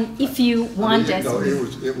 If you want us. No,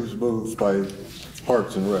 it was moved by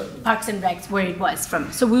Parks and Rec. Parks and Recs, where it was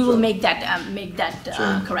from. So we will make that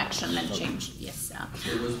correction and change. Yes.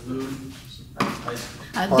 It was moved.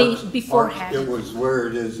 Beforehand. It was where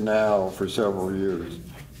it is now for several years,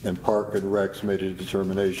 and Park and Recs made a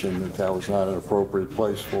determination that that was not an appropriate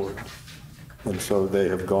place for it, and so they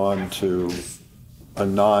have gone to a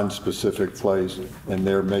non-specific place, and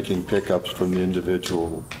they're making pickups from the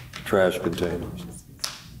individual trash containers.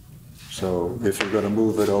 So if you're going to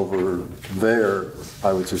move it over there,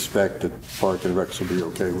 I would suspect that Park and Recs will be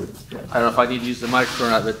okay with it. I don't know if I need to use the microphone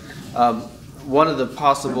or not, but one of the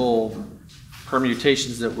possible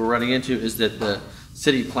permutations that we're running into is that the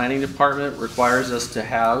city planning department requires us to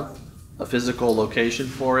have a physical location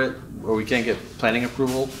for it, or we can't get planning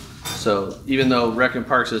approval. So even though Rec and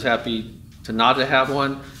Parks is happy to not to have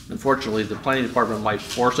one, unfortunately the planning department might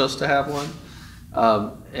force us to have one.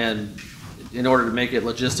 And in order to make it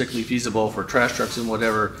logistically feasible for trash trucks and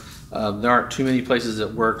whatever, there aren't too many places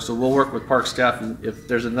that work. So we'll work with park staff, and if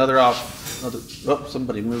there's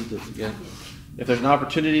somebody moved it again. If there's an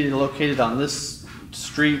opportunity to locate it on this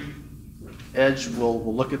street edge, we'll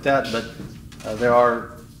look at that. But there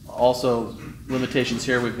are also limitations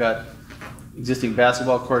here. We've got existing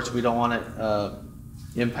basketball courts we don't want to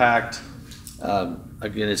impact.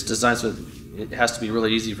 Again, it's designed so it has to be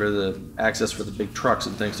really easy for the access for the big trucks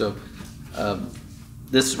and things. So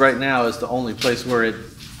this right now is the only place where it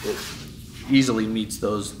easily meets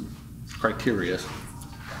those criteria.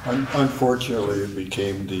 Unfortunately, it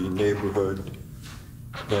became the neighborhood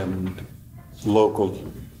and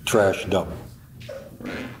local trash dump.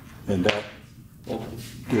 Right. And that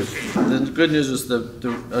the good news is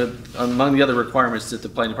among the other requirements that the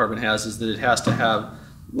planning department has is that it has to have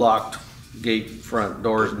locked gate front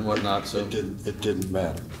doors and whatnot. So it didn't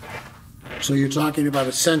matter. So you're talking about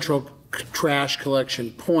a central trash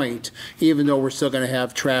collection point, even though we're still going to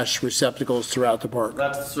have trash receptacles throughout the park.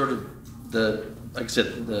 That's sort of like I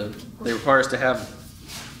said, they require us to have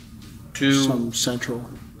some central.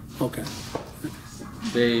 Okay.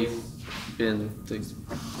 Bay bin things,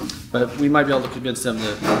 but we might be able to convince them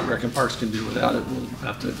that Rec and Parks can do without it. We'll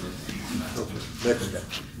have to.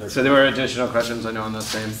 So there were additional questions I know on the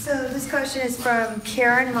same. So this question is from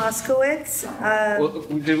Karen Moskowitz. Well,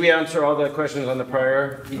 did we answer all the questions on the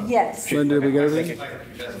prior? Yes. Linda, did we get everything?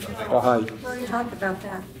 The height. We already talked about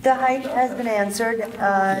that. The height has been answered.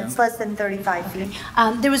 It's less than 35 feet.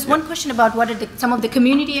 There was one question about what are some of the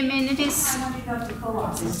community amenities. I want to go to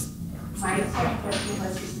co-ops. My question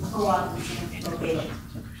was, is the co-op located?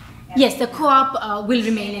 Yes, the co-op will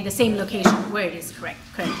remain in the same location where it is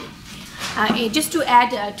currently. Just to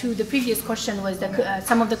add to the previous question was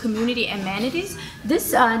some of the community amenities.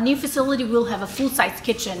 This new facility will have a full-size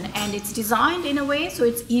kitchen, and it's designed in a way so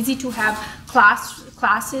it's easy to have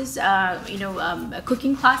classes,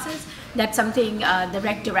 cooking classes. That's something the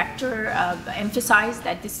rec director emphasized,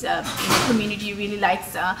 that this community really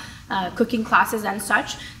likes cooking classes and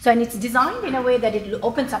such. So, and it's designed in a way that it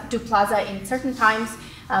opens up to plaza in certain times.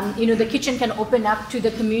 The kitchen can open up to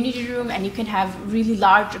the community room, and you can have really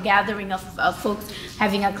large gathering of folks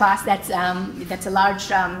having a class that's a large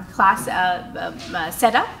class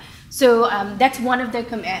setup. So that's one of the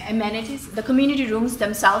amenities. The community rooms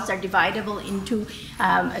themselves are dividable into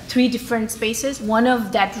 3 different spaces. One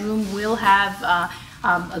of that room will have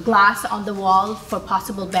a glass on the wall for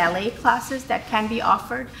possible ballet classes that can be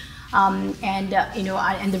offered. And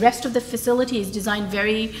the rest of the facility is designed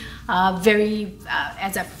very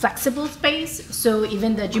as a flexible space. So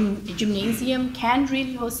even the gymnasium can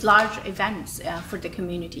really host large events for the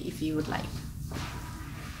community if you would like.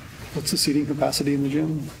 What's the seating capacity in the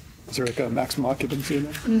gym? Is there like a maximum occupancy in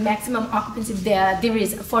there? Maximum occupancy, there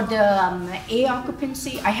is. For the A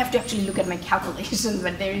occupancy, I have to actually look at my calculations,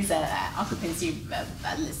 but there is a occupancy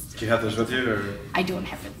list. Do you have those with you, or? I don't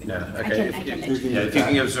have it with me. No, okay. If you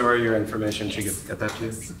can give Zora your information, she could get that to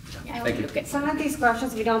you. Yeah, Thank you. Some of these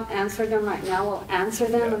questions, we don't answer them right now. We'll answer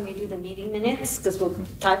them when we do the meeting minutes, because we'll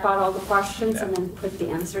type out all the questions and then put the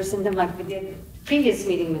answers in them like we did previous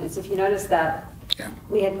meeting minutes. If you notice that,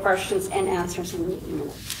 we had questions and answers in the meeting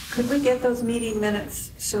minutes. Could we get those meeting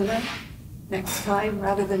minutes sooner, next time,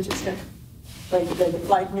 rather than just a, like the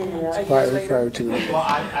flight minute? Prior to the. Well,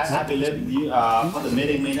 I believe you, for the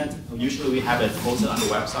meeting minutes, usually we have it posted on the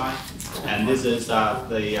website. And this is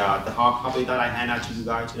the hard copy that I hand out to you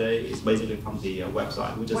guys today is basically from the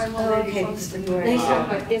website. We just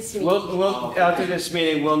After this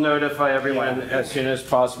meeting, we'll notify everyone as soon as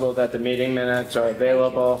possible that the meeting minutes are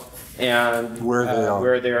available and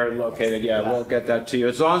where they are located. Yeah, we'll get that to you.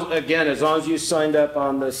 As long as you signed up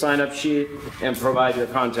on the sign-up sheet and provide your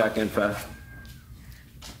contact info.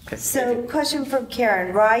 Okay. So, question from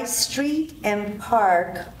Karen. Rye Street and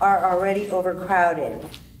Park are already overcrowded.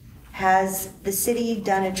 Has the city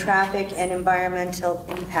done a traffic and environmental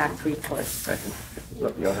impact report?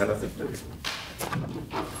 You'll have it.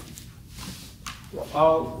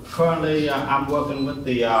 Currently, I'm working with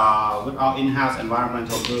with our in-house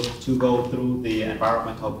environmental group to go through the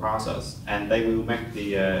environmental process, and they will make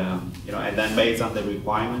the and then based on the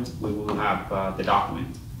requirement, we will have the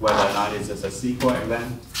document, whether or not it's a CEQA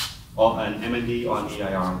event or an M&D or an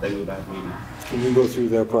EIR. They will let me know. Can you go through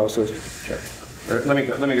that process? Sure. Let me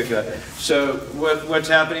go through that. So what's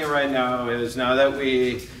happening right now is, now that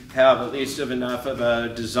we have at least enough of a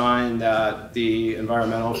design that the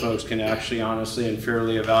environmental folks can actually honestly and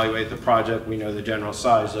fairly evaluate the project, we know the general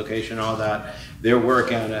size, location, all that, they're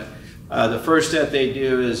working on it. The first step they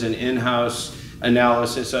do is an in-house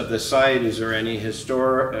analysis of the site. Is there any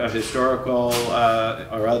historical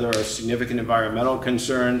or other significant environmental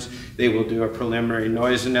concerns? They will do a preliminary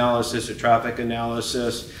noise analysis, a traffic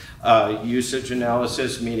analysis, usage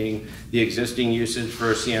analysis, meaning the existing usage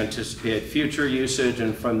versus the anticipated future usage,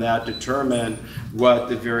 and from that determine what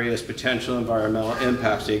the various potential environmental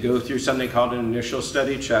impacts. They go through something called an initial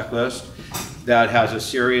study checklist that has a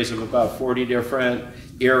series of about 40 different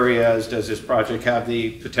areas. Does this project have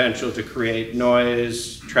the potential to create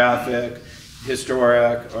noise, traffic,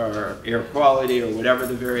 historic, or air quality, or whatever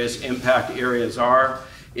the various impact areas are?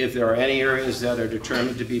 If there are any areas that are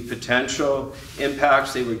determined to be potential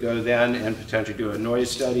impacts, they would go then and potentially do a noise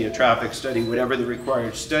study, a traffic study, whatever the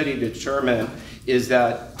required study to determine is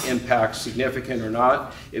that impact significant or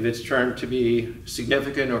not. If it's termed to be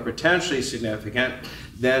significant or potentially significant,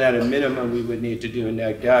 then at a minimum we would need to do a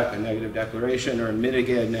neg deck, a negative declaration, or a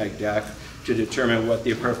mitigated neg deck to determine what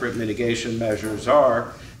the appropriate mitigation measures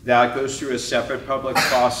are. That goes through a separate public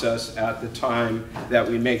process at the time that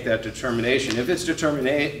we make that determination. If it's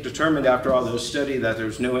determined after all those studies that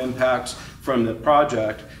there's no impacts from the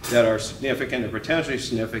project that are significant or potentially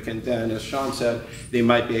significant, then, as Sean said, they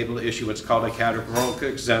might be able to issue what's called a categorical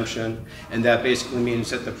exemption, and that basically means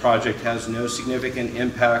that the project has no significant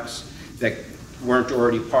impacts that weren't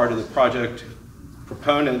already part of the project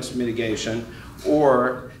proponent's mitigation,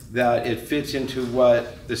 or that it fits into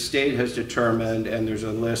what the state has determined, and there's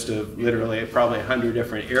a list of literally probably 100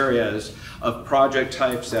 different areas of project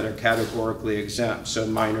types that are categorically exempt. So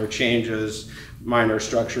minor changes, minor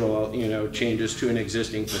structural changes to an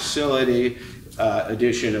existing facility,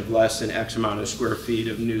 addition of less than X amount of square feet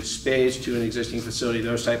of new space to an existing facility,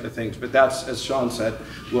 those type of things. But that's, as Sean said,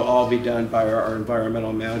 will all be done by our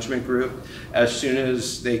environmental management group. As soon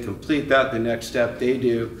as they complete that, the next step they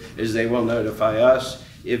do is they will notify us.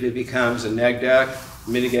 If it becomes a neg deck,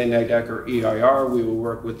 mitigated neg deck, or EIR, we will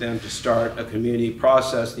work with them to start a community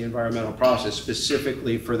process, the environmental process,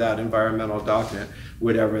 specifically for that environmental document.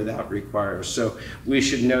 whatever that requires. So we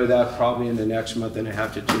should know that probably in the next month and a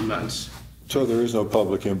half to 2 months. So there is no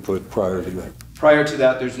public input prior to that? Prior to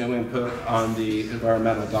that, there's no input on the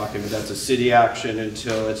environmental document. That's a city action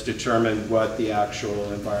until it's determined what the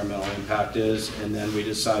actual environmental impact is, and then we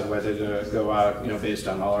decide whether to go out, based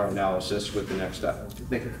on all our analysis with the next step.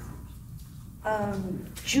 Thank you.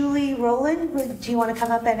 Julie Rowland, do you want to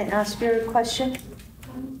come up and ask your question?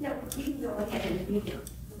 No, you can go ahead and read it.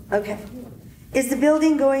 Okay. Is the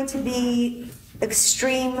building going to be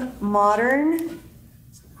extreme modern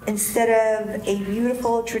instead of a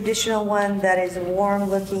beautiful traditional one that is warm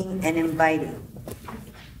looking and inviting?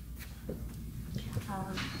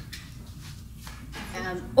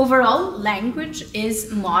 Overall, language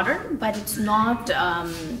is modern, but it's not,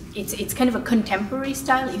 it's kind of a contemporary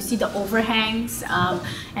style. You see the overhangs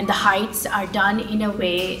and the heights are done in a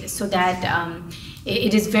way so that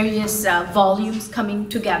it is various volumes coming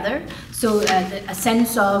together. So a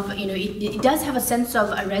sense of, it does have a sense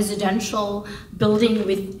of a residential building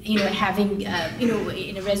with, having,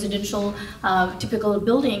 in a residential typical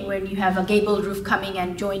building where you have a gable roof coming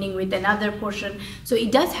and joining with another portion. So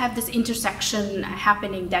it does have this intersection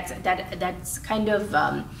happening that's kind of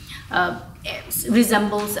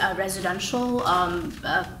resembles a residential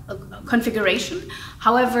configuration.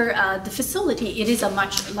 However, the facility, it is a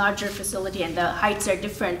much larger facility and the heights are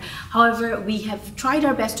different. However, we have tried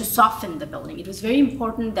our best to soften the building. It was very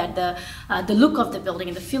important that the look of the building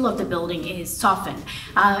and the feel of the building is softened.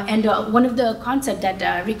 And one of the concepts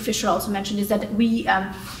that Rick Fisher also mentioned is that we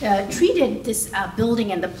treated this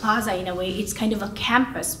building and the plaza in a way, it's kind of a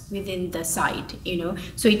campus within the site,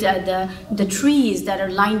 So the trees that are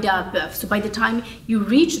lined up, so by the time you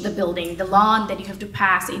reach the building, the lawn that you have to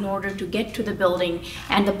pass in order to get to the building,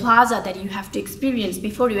 and the plaza that you have to experience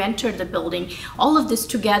before you enter the building, all of this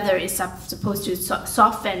together is supposed to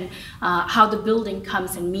soften how the building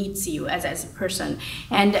comes and meets you as a person.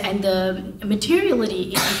 And the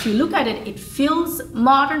materiality, if you look at it, it feels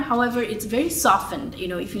modern, however, it's very softened.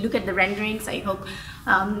 If you look at the renderings, I hope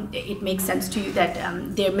it makes sense to you that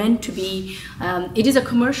they're meant to be, it is a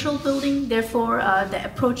commercial building, therefore the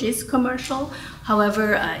approach is commercial.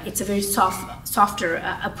 However, it's a very softer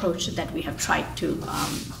approach that we have tried to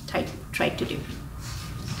do.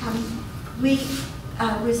 We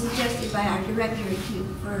were suggested by our director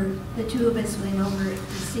for the two of us went over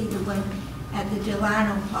to see the one at the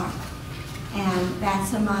Delano Park, and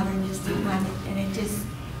that's a modernistic one, and it just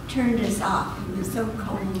turned us off. It was so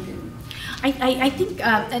cold. I think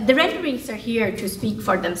the renderings are here to speak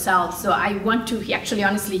for themselves, so I want to actually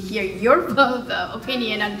honestly hear your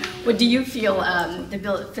opinion on what do you feel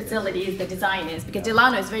the facility, the design is, because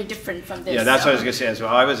Delano is very different from this. Yeah, that's what I was going to say as well.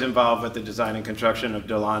 I was involved with the design and construction of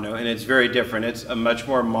Delano, and it's very different. It's a much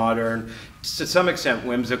more modern, to some extent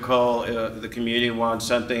whimsical. The community wants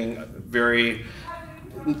something very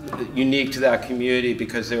unique to that community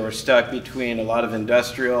because they were stuck between a lot of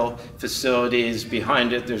industrial facilities.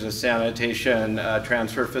 Behind it, there's a sanitation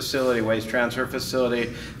transfer facility, waste transfer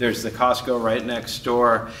facility. There's the Costco right next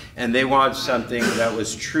door. And they want something that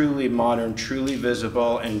was truly modern, truly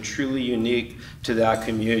visible, and truly unique to that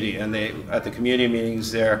community. And they, at the community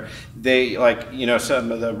meetings there, they, like,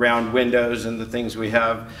 some of the round windows and the things we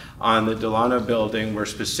have on the Delano building were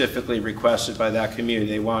specifically requested by that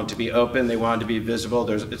community. They want it to be open, they want it to be visible.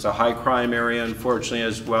 It's a high crime area, unfortunately,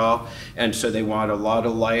 as well. And so they want a lot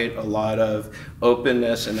of light, a lot of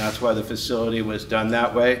openness, and that's why the facility was done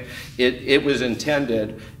that way. It was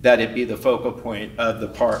intended that it be the focal point of the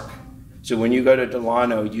park. So when you go to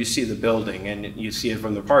Delano, you see the building, and you see it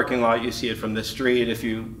from the parking lot, you see it from the street. If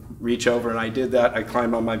you reach over, and I did that, I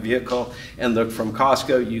climbed on my vehicle and look from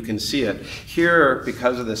Costco, you can see it. Here,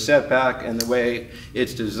 because of the setback and the way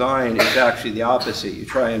it's designed, it's actually the opposite. You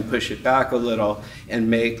try and push it back a little and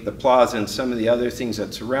make the plaza and some of the other things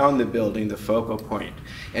that surround the building the focal point.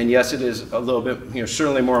 And yes, it is a little bit,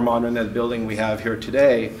 certainly more modern than the building we have here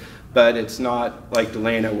today, but it's not like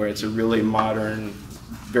Delano where it's a really modern,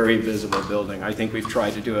 very visible building. I think we've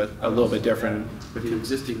tried to do it a little bit different. But the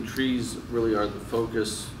existing trees really are the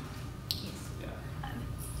focus.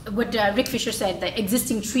 What Rick Fisher said, the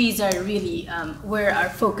existing trees are really where our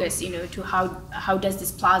focus, to how does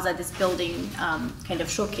this plaza, this building kind of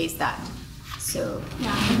showcase that. So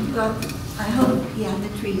yeah, well, I hope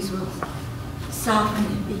the trees will soften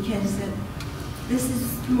it because this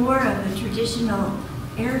is more of a traditional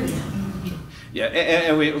area. Yeah,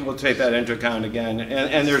 and we will take that into account again.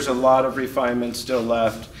 And there's a lot of refinement still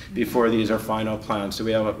left before these are final plans. So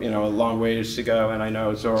we have a long ways to go, and I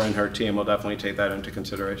know Zora and her team will definitely take that into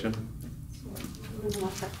consideration.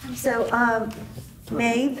 So,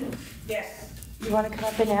 Maeve? Yes. You want to come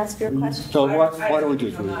up and ask your question? So why don't we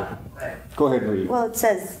just read it? Go ahead and read it. Well, it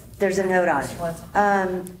says, there's a note on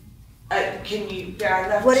it. Can you, I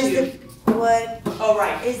left What is to- Oh,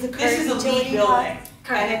 right. is the This is a current lead utility building,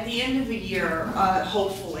 cost? and at the end of the year,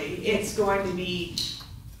 hopefully, it's going to be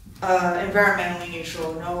environmentally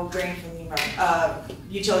neutral, no drain from the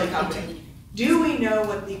utility company. Do we know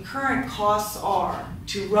what the current costs are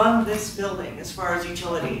to run this building as far as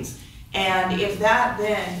utilities? And if that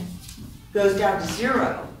then goes down to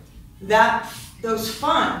zero, those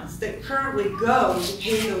funds that currently go to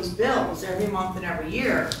pay those bills every month and every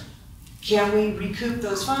year, can we recoup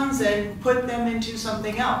those funds and put them into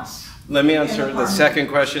something else? Let me answer the second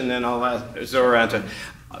question, then I'll ask Zora answer.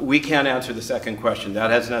 We can't answer the second question.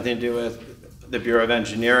 That has nothing to do with the Bureau of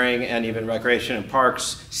Engineering, and even Recreation and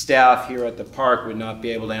Parks staff here at the park would not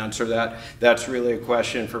be able to answer that. That's really a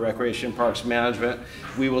question for Recreation and Parks Management.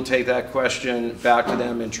 We will take that question back to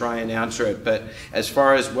them and try and answer it. But as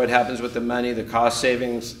far as what happens with the money, the cost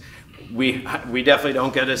savings, we definitely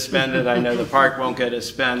don't get to spend it. I know the park won't get to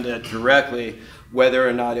spend it directly. Whether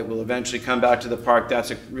or not it will eventually come back to the park,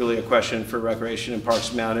 that's really a question for Recreation and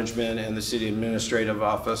Parks Management and the City Administrative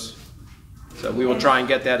Office. So we will try and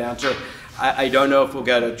get that answer. I don't know if we'll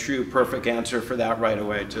get a true perfect answer for that right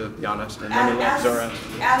away, to be honest. And then let Zora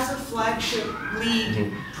answer. As a flagship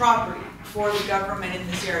lead property for the government in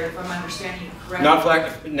this area, if I'm understanding you correctly.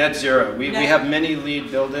 Not net zero. We have many lead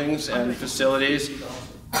buildings and facilities.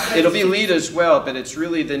 It'll be lead as well, but it's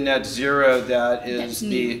really the net zero that is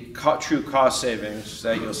the true cost savings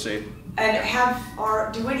that you'll see.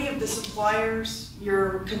 And do any of the suppliers,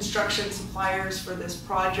 your construction suppliers for this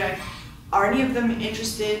project, are any of them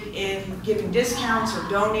interested in giving discounts or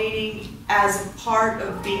donating as a part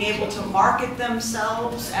of being able to market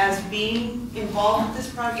themselves as being involved with this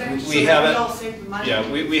project? We haven't. All save the money? Yeah,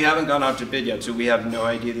 we haven't gone out to bid yet, so we have no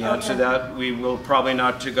idea the answer to that. We will probably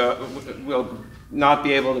we'll not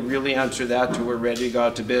be able to really answer that till we're ready to go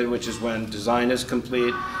out to bid, which is when design is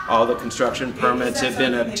complete, all the construction permits have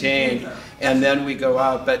been obtained, and then we go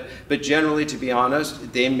out. But generally, to be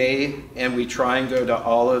honest, they may, and we try and go to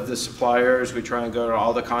all of the suppliers, we try and go to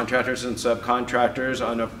all the contractors and subcontractors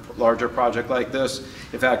on a larger project like this.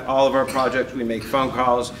 In fact, all of our projects, we make phone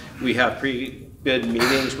calls, we have pre-bid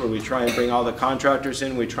meetings where we try and bring all the contractors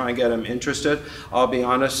in, we try and get them interested. I'll be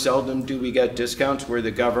honest, seldom do we get discounts. We're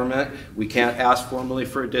the government. We can't ask formally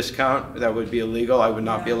for a discount. That would be illegal. I would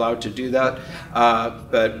not be allowed to do that.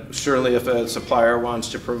 But certainly if a supplier wants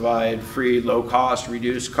to provide free, low cost,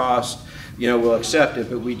 reduced cost, we'll accept it.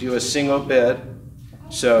 But we do a single bid.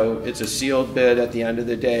 So it's a sealed bid at the end of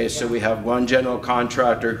the day. So we have one general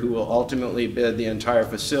contractor who will ultimately bid the entire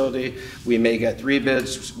facility. We may get 3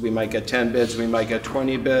 bids, we might get 10 bids, we might get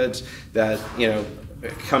 20 bids that,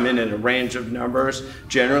 come in a range of numbers.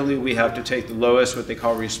 Generally, we have to take the lowest, what they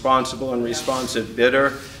call responsible and responsive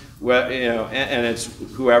bidder. Well, and it's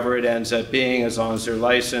whoever it ends up being, as long as they're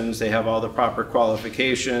licensed, they have all the proper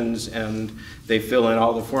qualifications, and they fill in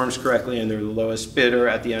all the forms correctly, and they're the lowest bidder.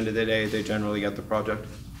 At the end of the day, they generally get the project.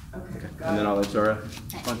 Okay. And then I'll let Zora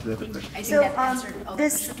respond to the other question. I think that answered all the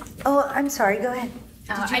questions. I'm sorry, go ahead.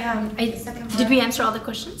 Did we answer all the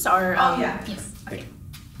questions? Or, yeah. Yes. Okay.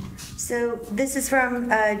 So this is from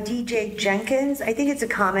DJ Jenkins. I think it's a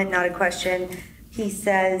comment, not a question. He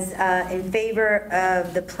says, in favor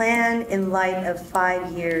of the plan in light of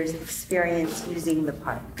 5 years experience using the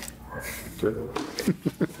park. Good. Is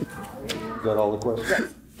that all the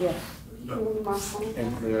questions? Yeah.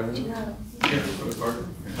 And Do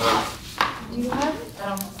you have it?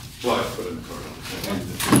 Well, I put it in the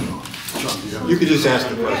card. You could just ask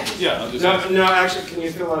the question. Yeah. No, actually, can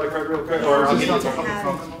you fill out a card real quick? Or I'll give you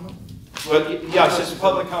Well, yes, it's a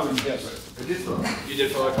public comment, yes. I did fill it. You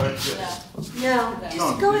did fill out a card? Yes. No,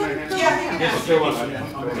 just go ahead. Go ahead. Yeah, fill one out.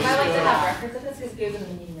 I like to have records of this because it goes in the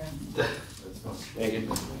meeting room. Thank you.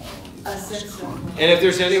 And if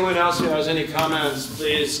there's anyone else who has any comments,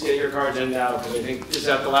 please get your cards in now, because I think, is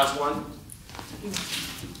that the last one?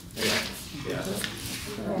 Yeah.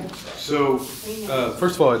 So,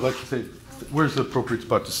 first of all, I'd like to say, where's the appropriate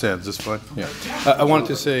spot to stand? Is this fine? Yeah. I wanted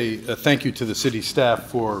to say thank you to the city staff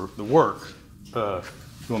for the work.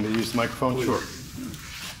 You want me to use the microphone? Sure.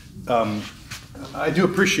 I do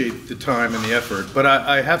appreciate the time and the effort, but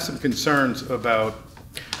I have some concerns about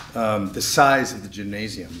the size of the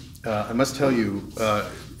gymnasium. I must tell you,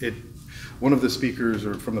 one of the speakers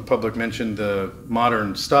or from the public mentioned the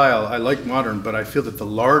modern style. I like modern, but I feel that the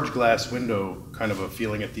large glass window kind of a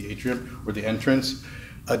feeling at the atrium or the entrance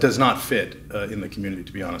does not fit in the community,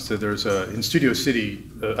 to be honest. So there's in Studio City,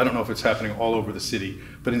 I don't know if it's happening all over the city,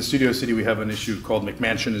 but in Studio City we have an issue called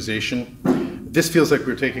McMansionization. this feels like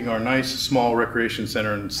we're taking our nice small recreation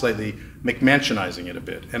center and slightly McMansionizing it a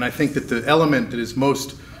bit. And I think that the element that is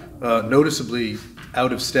most noticeably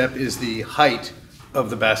out of step is the height of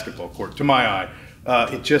the basketball court. To my eye,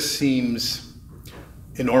 it just seems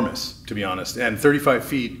enormous, to be honest. And 35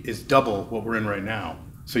 feet is double what we're in right now.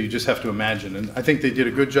 So you just have to imagine. And I think they did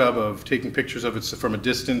a good job of taking pictures of it from a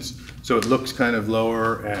distance, so it looks kind of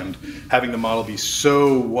lower, and having the model be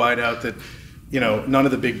so wide out that, you know, none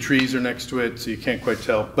of the big trees are next to it, so you can't quite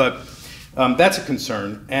tell. But that's a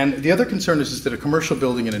concern. And the other concern is that a commercial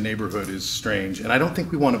building in a neighborhood is strange. And I don't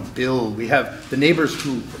think we want to build. We have the neighbors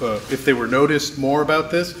who, if they were noticed more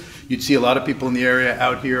about this, you'd see a lot of people in the area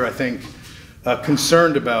out here, I think,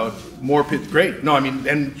 concerned about more people. Great. No, I mean,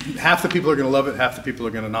 and half the people are going to love it, half the people are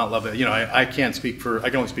going to not love it. You know, I can't speak for, I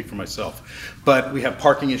can only speak for myself. But we have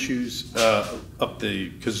parking issues up the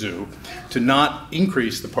kazoo. To not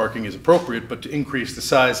increase the parking is appropriate, but to increase the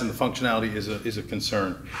size and the functionality is a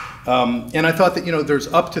concern. And I thought that, you know,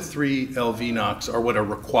 there's up to 3 LVNOCs are what are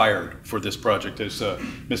required for this project, as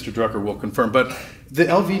Mr. Drucker will confirm. But the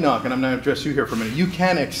LVNOC, and I'm going to address you here for a minute, you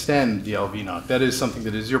can extend the LVNOC. That is something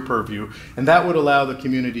that is your purview. And that would allow the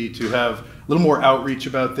community to have a little more outreach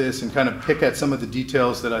about this and kind of pick at some of the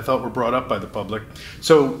details that I thought were brought up by the public.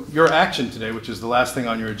 So your action today, which is the last thing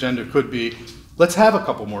on your agenda, could be, let's have a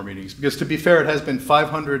couple more meetings. Because to be fair, it has been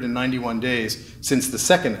 591 days since the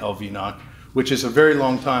second LVNOC, which is a very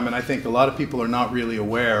long time. And I think a lot of people are not really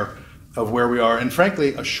aware of where we are. And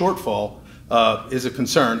frankly, a shortfall is a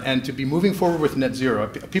concern. And to be moving forward with net zero,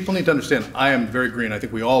 people need to understand, I am very green, I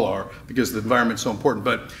think we all are, because the environment's so important,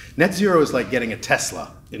 but net zero is like getting a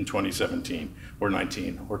Tesla in 2017, or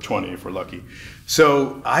 19, or 20 if we're lucky.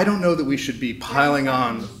 So I don't know that we should be piling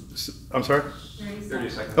on, I'm sorry? 30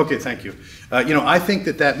 seconds. Okay, thank you. You know, I think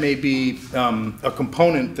that that may be a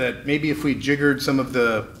component that maybe if we jiggered some of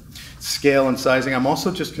the scale and sizing. I'm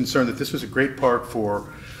also just concerned that this was a great park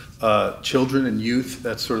for children and youth.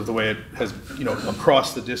 That's sort of the way it has, you know,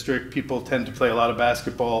 across the district. People tend to play a lot of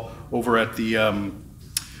basketball over at the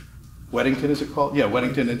Weddington, is it called? Yeah,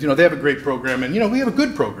 Weddington. And, you know, they have a great program. And, you know, we have a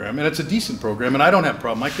good program, and it's a decent program. And I don't have a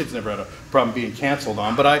problem. My kids never had a problem being canceled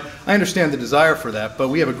on. But I understand the desire for that. But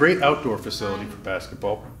we have a great outdoor facility for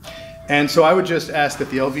basketball. And so I would just ask that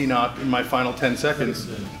the LVNOC, in my final 10 seconds,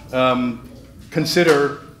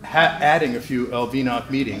 consider adding a few LVNOC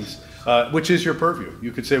meetings, which is your purview.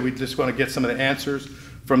 You could say we just want to get some of the answers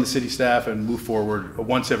from the city staff and move forward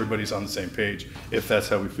once everybody's on the same page, if that's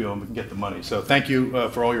how we feel, and we can get the money. So thank you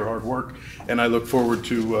for all your hard work, and I look forward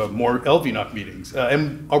to more LVNOC meetings.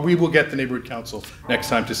 And we will get the neighborhood council next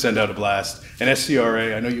time to send out a blast. And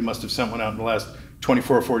SCRA, I know you must have sent one out in the last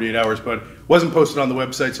 24 or 48 hours, but it wasn't posted on the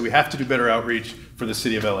website, so we have to do better outreach for the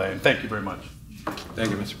city of LA. And thank you very much.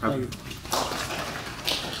 Thank you, Mr. President.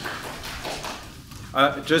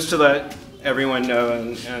 Just to let everyone know,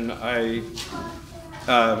 and I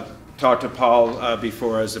talked to Paul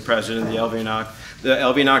before as the president of the LVNOC. The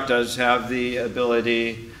LVNOC does have the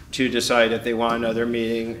ability to decide if they want another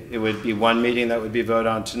meeting. It would be one meeting that would be voted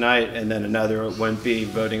on tonight, and then another wouldn't be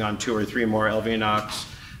voting on 2 or 3 more LVNOCs.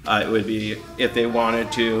 It would be, if they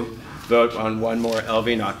wanted to, vote on 1 more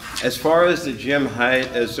LVNOC. As far as the gym height,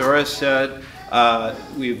 as Zora said,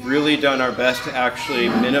 we've really done our best to actually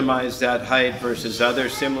minimize that height versus other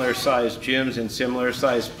similar sized gyms and similar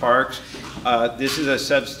sized parks. This is a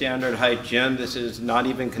substandard height gym. This is not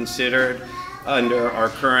even considered under our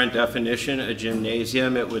current definition a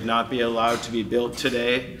gymnasium. It would not be allowed to be built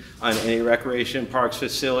today on any recreation parks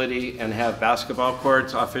facility and have basketball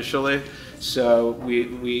courts officially. So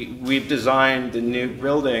we've designed the new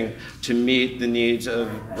building to meet the needs of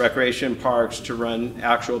recreation parks to run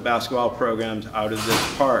actual basketball programs out of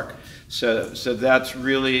this park. So that's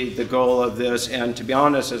really the goal of this. And to be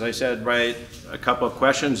honest, as I said right a couple of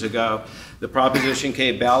questions ago, the Proposition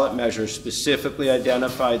K ballot measure specifically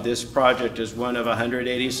identified this project as one of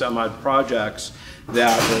 180 some odd projects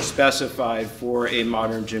that were specified for a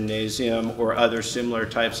modern gymnasium or other similar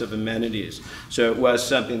types of amenities. So it was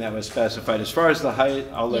something that was specified. As far as the height,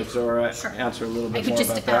 I'll let Zora answer a little bit more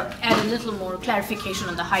about that. I could just add a little more clarification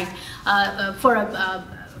on the height. For a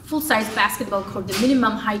full-size basketball court, the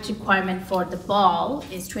minimum height requirement for the ball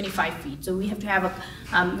is 25 feet. So we have to have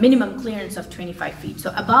a minimum clearance of 25 feet.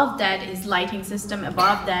 So above that is lighting system,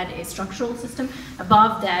 above that is structural system,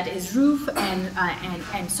 above that is roof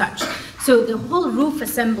and such. So the whole roof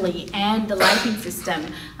assembly and the lighting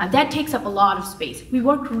system, that takes up a lot of space. We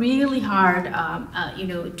work really hard, you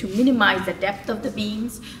know, to minimize the depth of the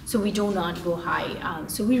beams so we do not go high.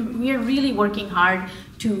 So we are really working hard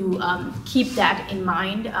to keep that in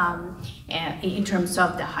mind in terms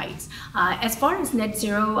of the heights. As far as net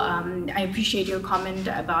zero, I appreciate your comment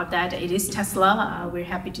about that. It is Tesla.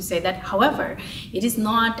 We're happy to say that. However, it is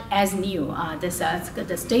not as new.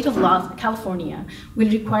 The state of California will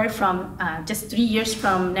require from just 3 years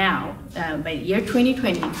from now, by year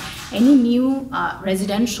 2020, any new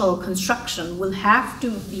residential construction will have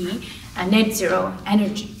to be net zero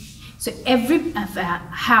energy. So every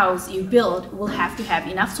house you build will have to have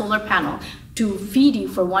enough solar panel to feed you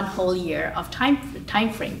for 1 whole year of time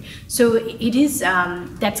frame. So it is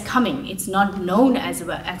that's coming. It's not known as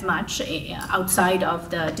much outside of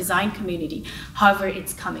the design community. However,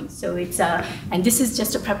 it's coming. So it's and this is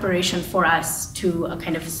just a preparation for us to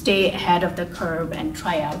kind of stay ahead of the curve and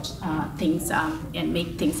try out things and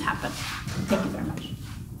make things happen. Thank you very much.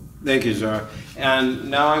 Thank you, Zara. And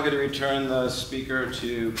now I'm going to return the speaker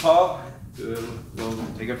to Paul, who will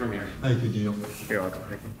take it from here. Thank you, Neil. You're welcome.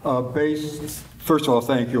 First of all,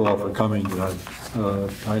 thank you all for coming tonight.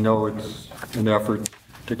 I know it's an effort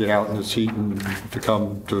to get out in this heat and to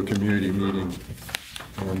come to a community meeting,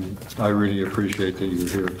 and I really appreciate that you're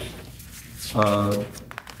here.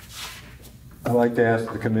 I'd like to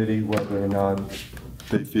ask the committee whether or not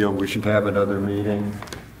they feel we should have another meeting.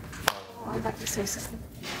 I'd like to say something.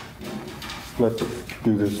 Let's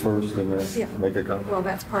do this first and then make a comment. Well,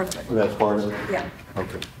 that's part of it. That's part of it? Yeah.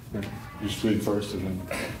 Okay. You speak first and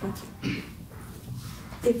then.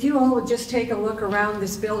 If you all would just take a look around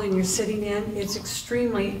this building you're sitting in, it's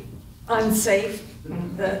extremely unsafe.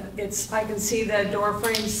 I can see the door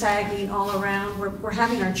frames sagging all around. We're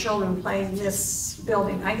having our children play in this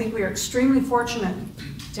building. I think we are extremely fortunate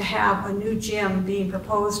to have a new gym being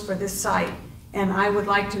proposed for this site, and I would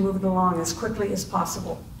like to move it along as quickly as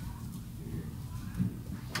possible.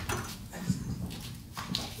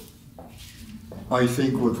 I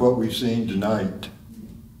think with what we've seen tonight,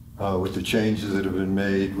 with the changes that have been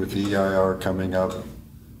made, with the EIR coming up,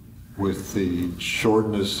 with the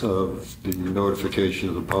shortness of the notification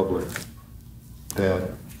of the public,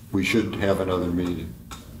 that we should have another meeting.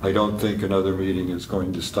 I don't think another meeting is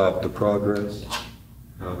going to stop the progress.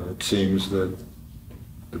 It seems that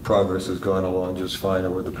the progress has gone along just fine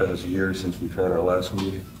over the past year since we've had our last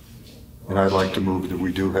meeting. And I'd like to move that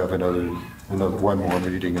we do have one more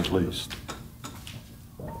meeting at least.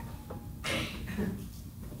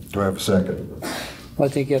 Do I have a second? Well,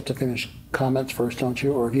 I think you have to finish comments first, don't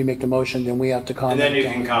you? Or if you make the motion, then we have to comment. And then you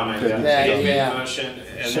can comment. Yeah. Yeah. You made Yeah. the motion.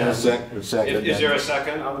 And So a second. Is there a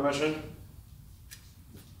second on the motion?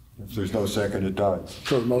 If there's no second, it dies.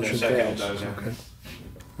 So the motion second, it fails. does, yeah. Okay.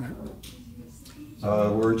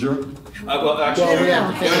 We're adjourned? Well, actually, Well, we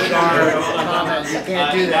have to finish our comment. You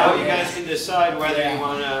can't do that. Now you guys can decide whether you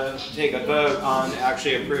want to take a vote on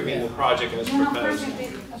actually approving the project as proposed.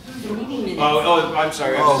 Oh, I'm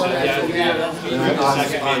sorry. Yeah, you need a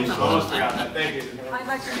second. Almost forgot that. Thank you. I'd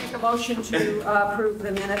like to make a motion to approve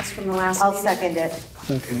the minutes from the last I'll meeting. second it.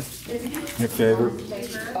 Okay. In favor?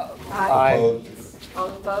 Aye. Opposed? All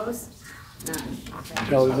opposed?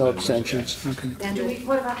 No abstentions. Okay. And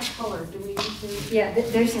what about the color? Do we need to? Yeah,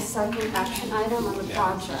 there's a second action item on the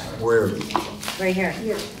project. Where? Right here.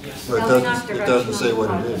 Well, it doesn't say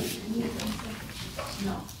what it is.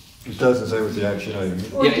 It doesn't say what the action item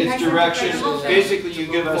is. Yeah, it's direction. Basically, you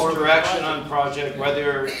give us direction on project,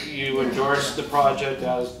 whether you endorse the project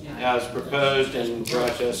as proposed and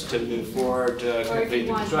direct us to move forward to complete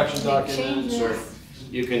the construction documents, or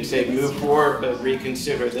you can say move forward but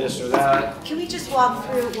reconsider this or that. Can we just walk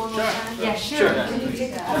through it one more time? Yeah, sure. Can you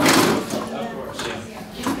take that? Of course, yeah.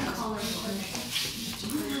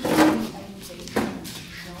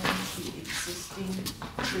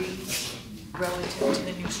 Trees relative to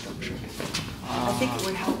the new structure. I think it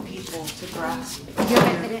would help people to grasp.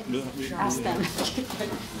 Ask them.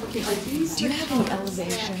 Do you have any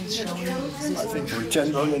elevations showing existing? We're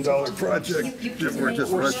 $10 million project. We're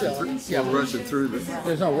just rushing through this.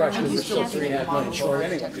 There's no rush, because we're still 3.5 million short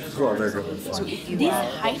anyway. Well, they're going to These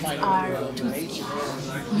heights are too feet.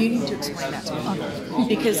 You need to explain that to me.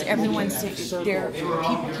 Because everyone's, people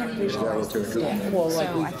can't visualize this depth. Well, like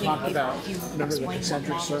So we I think talked about, if you remember the explain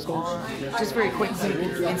concentric what circles? just very quickly,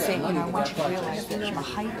 and say, I want you to realize that the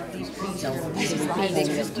height of these trees, this is the height of the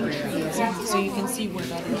existing trees, so you can see where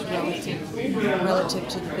that is relative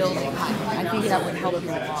to the building height. I think that would help you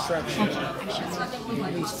a lot.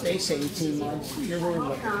 At least they say 18 months, you're really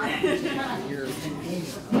looking at a year, 18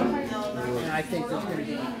 months. And I think there's going to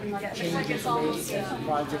be changes made as the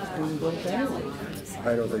project's being built anyway.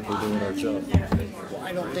 I don't think we're doing our job. Well,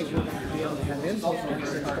 I don't think we're gonna be able to have input when we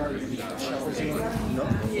start to get the shovels in. No,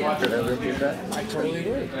 could ever do that. I totally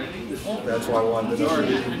agree. That's why I wanted to know. I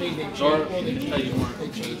mean, they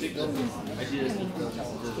changed the building.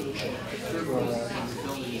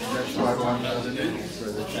 That's why I wanted to know.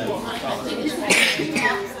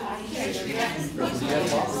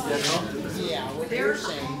 Yeah, what they're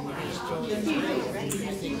saying is totally right. I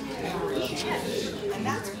think And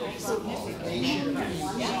that's pretty significant.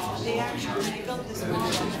 They actually built this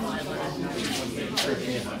project.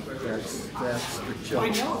 That's the joke. I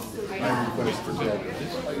know. I requested that.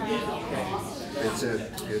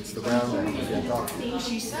 It's the round one you can't talk.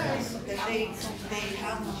 She says that they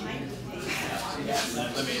have the height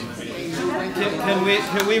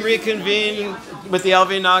Can we reconvene with the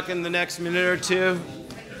LVNOC in the next minute or two?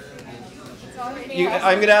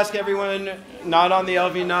 I'm going to ask everyone not on the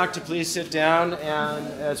LVNOC to please sit down, and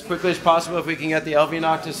as quickly as possible, if we can get the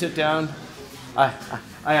LVNOC to sit down. I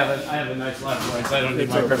have a nice loud voice. I don't need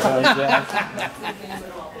microphones.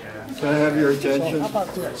 Can I have your attention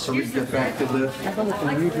so we can get back to this? How about we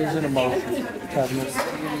can revisit a motion, Kevin?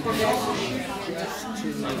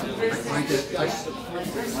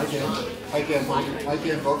 I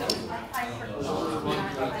can't vote for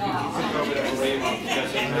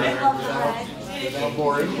without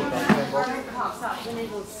more input, I can't vote.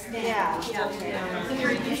 They have not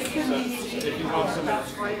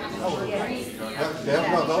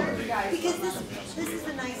done it. Because this is a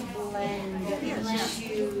nice blend of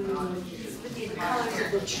issues with the colors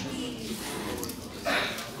of the trees.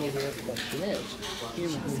 Well, the other question is,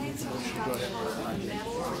 human beings should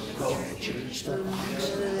go to change stuff.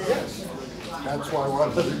 Yes, that's why I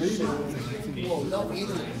wanted the meeting. Well, no,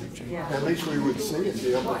 either. At least we would see it,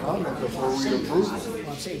 be able to comment before we approve it. What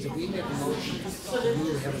I'm saying is if we make a motion,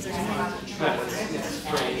 we would have a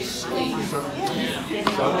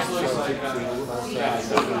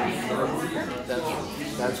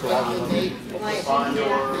That's what I would need.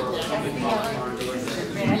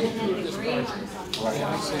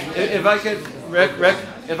 If I could, Rick,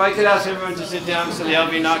 if I could ask everyone to sit down so the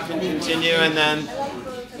LVNOC can continue, and then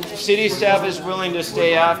city staff is willing to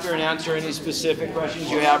stay after and answer any specific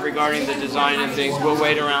questions you have regarding the design and things. We'll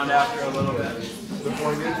wait around after a little bit. The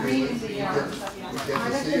point is, we get to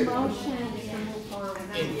see it.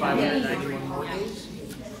 In 591 more days?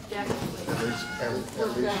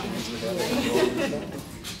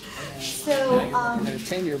 So, A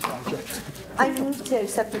 10-year project. I move to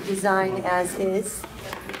accept the design as is.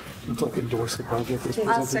 Like endorse the project as I'll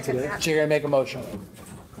presented second today. that. So you're gonna make a motion?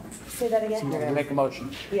 Say that again? You're gonna make a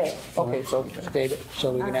motion? Yeah. Okay, so state it,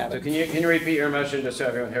 so we can have So it. can you repeat your motion just so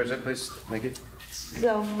everyone hears it, please? Thank you.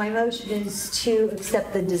 So my motion is to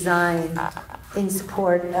accept the design in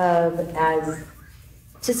support of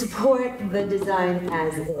to support the design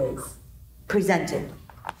as is, presented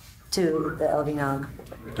to the LVNOC.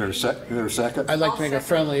 There's a second? I'd like to make a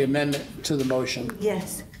friendly amendment to the motion.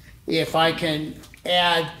 Yes. If I can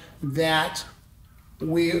add that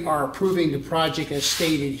we are approving the project as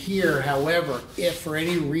stated here. However, if for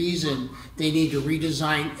any reason they need to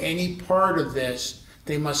redesign any part of this,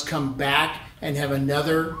 they must come back and have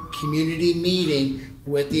another community meeting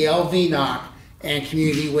with the LVNOC, and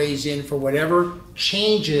community weighs in for whatever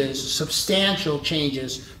changes, substantial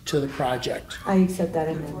changes to the project. I accept that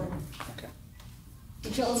amendment.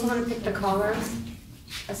 Did you also want to pick the colors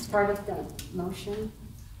as part of the motion?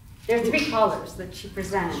 There are 3 colors that she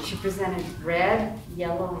presented. She presented red,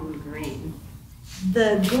 yellow, and green.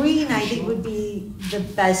 The green, I think, would be the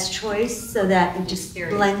best choice so that it just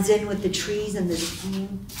blends in with the trees and the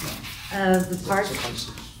scheme of the park.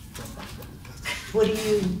 What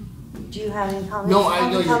do you have any comments? No, I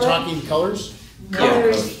on know the you're color? talking colors.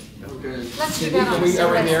 Colors. Let's do Did that on we, the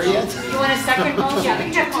are we there yet? You want a second motion? Yeah,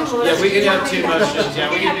 we can have 2 motions. Yeah, we can have 2 motions. Yeah,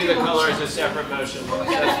 we can do the color as a separate motion.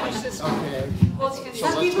 Okay.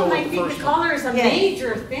 Some people might think the color is a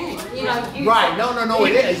major thing, you know. Right, no,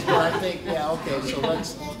 it is, but I think, yeah, okay, so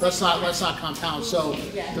let's not compound, so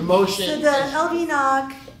the motion. So the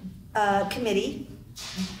LVNOC committee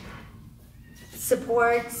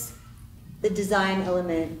supports the design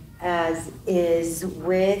element as is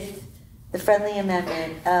with the friendly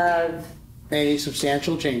amendment of Any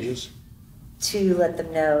substantial changes. to let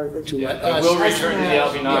them know. To let And us. we'll return to the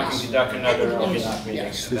LVNOC Yes. and conduct another LVNOC meeting.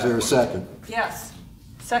 Yes. Is there a second? Yes,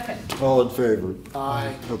 second. All in favor?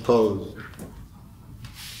 Aye. Opposed?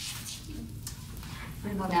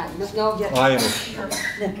 No, I am,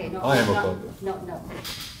 okay, no. I am opposed. No.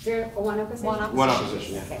 Is there one opposition? One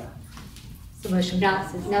opposition, yeah. Okay. So motion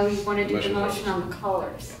passes. Now you want to do the motion on the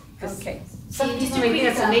colors. Okay, Some people may think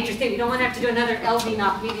it's a major thing. We don't want to have to do another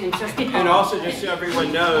LVNOC meeting and just. And also, just so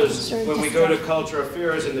everyone knows, when we go to culture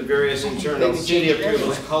affairs and the various internal city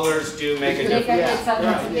approvals, colors do make a difference. It's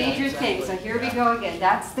a major thing, so here we go again.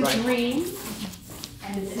 That's the green,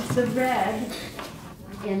 and this is the red,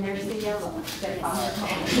 and there's the yellow. I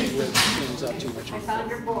found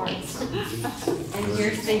your boards. And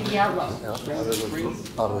here's the yellow. Out of the You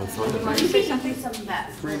want to say something? Something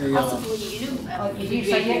that possibly you do. Oh, you do.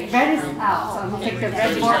 So red is out, so I'm going to take the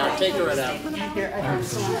red board. Take the red out.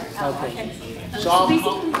 Okay. So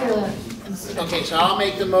I'll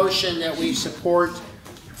make the motion that we support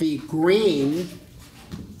the green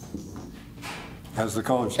as the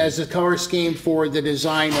color scheme for the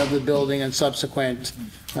design of the building and subsequent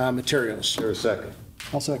materials. There a second?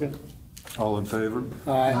 I'll second. All in favor?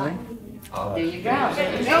 Aye. There you go.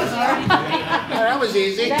 That was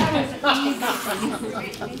easy.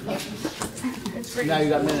 Now you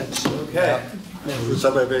got minutes. Okay. Would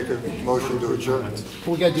somebody make a motion to adjourn?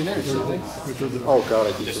 We got to do minutes, don't we? Oh, God,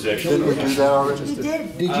 I did. Didn't we do that already? You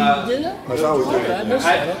did. Did you do that? I thought we did. I missed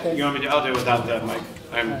that, okay. You want me to? I'll do it without that, Mike.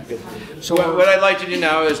 I'm good. So what I'd like to do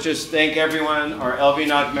now is just thank everyone, our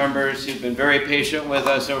LVNOC members who've been very patient with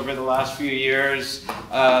us over the last few years.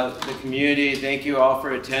 The community, thank you all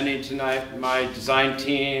for attending tonight. My design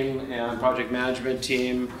team and project management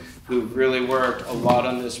team who've really worked a lot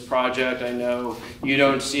on this project. I know you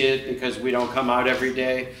don't see it because we don't come out every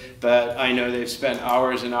day, but I know they've spent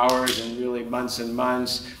hours and hours and really months and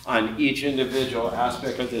months on each individual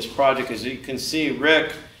aspect of this project. As you can see,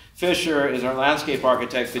 Rick Fisher is our landscape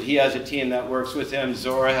architect, but he has a team that works with him.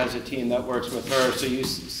 Zora has a team that works with her. So you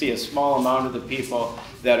see a small amount of the people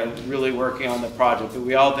that are really working on the project. But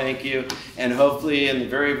we all thank you. And hopefully in the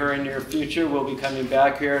very, very near future, we'll be coming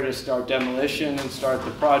back here to start demolition and start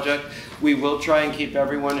the project. We will try and keep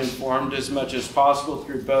everyone informed as much as possible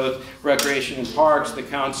through both Recreation and Parks, the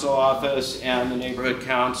council office, and the neighborhood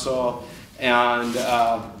council, and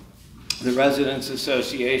the Residents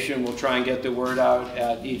Association. Will try and get the word out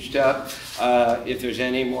at each step. If there's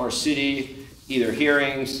any more city, either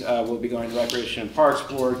hearings, we'll be going to Recreation and Parks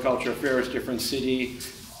Board, Culture Affairs, different city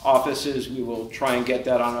offices. We will try and get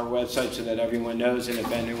that on our website so that everyone knows, and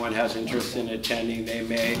if anyone has interest in attending, they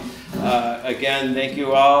may. Again, thank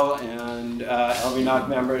you all, and LVNOC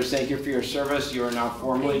members, thank you for your service. You are now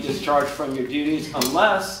formally discharged from your duties,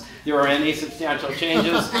 unless there are any substantial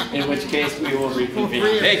changes, in which case we will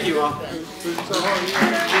reconvene. Thank you all.